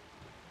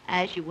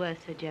 As you were,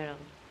 Sir Gerald.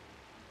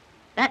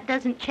 That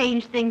doesn't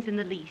change things in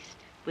the least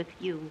with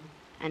you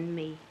and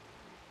me.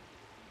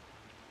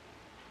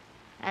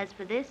 As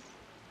for this,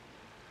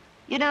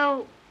 you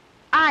know,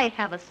 I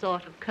have a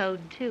sort of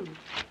code, too.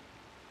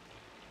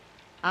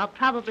 I'll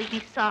probably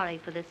be sorry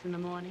for this in the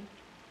morning.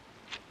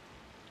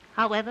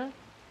 However,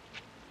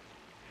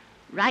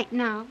 right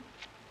now,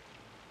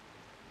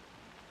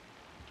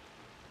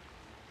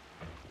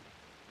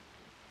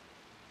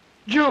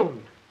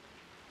 June!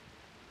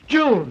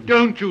 June!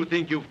 Don't you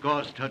think you've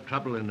caused her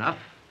trouble enough?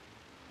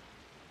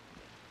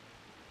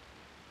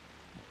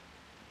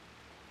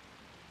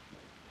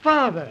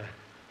 Father!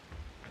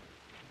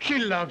 She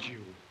loves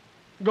you.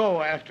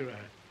 Go after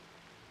her.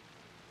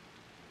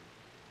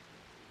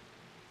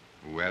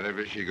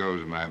 Wherever she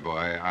goes, my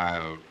boy,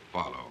 I'll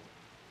follow.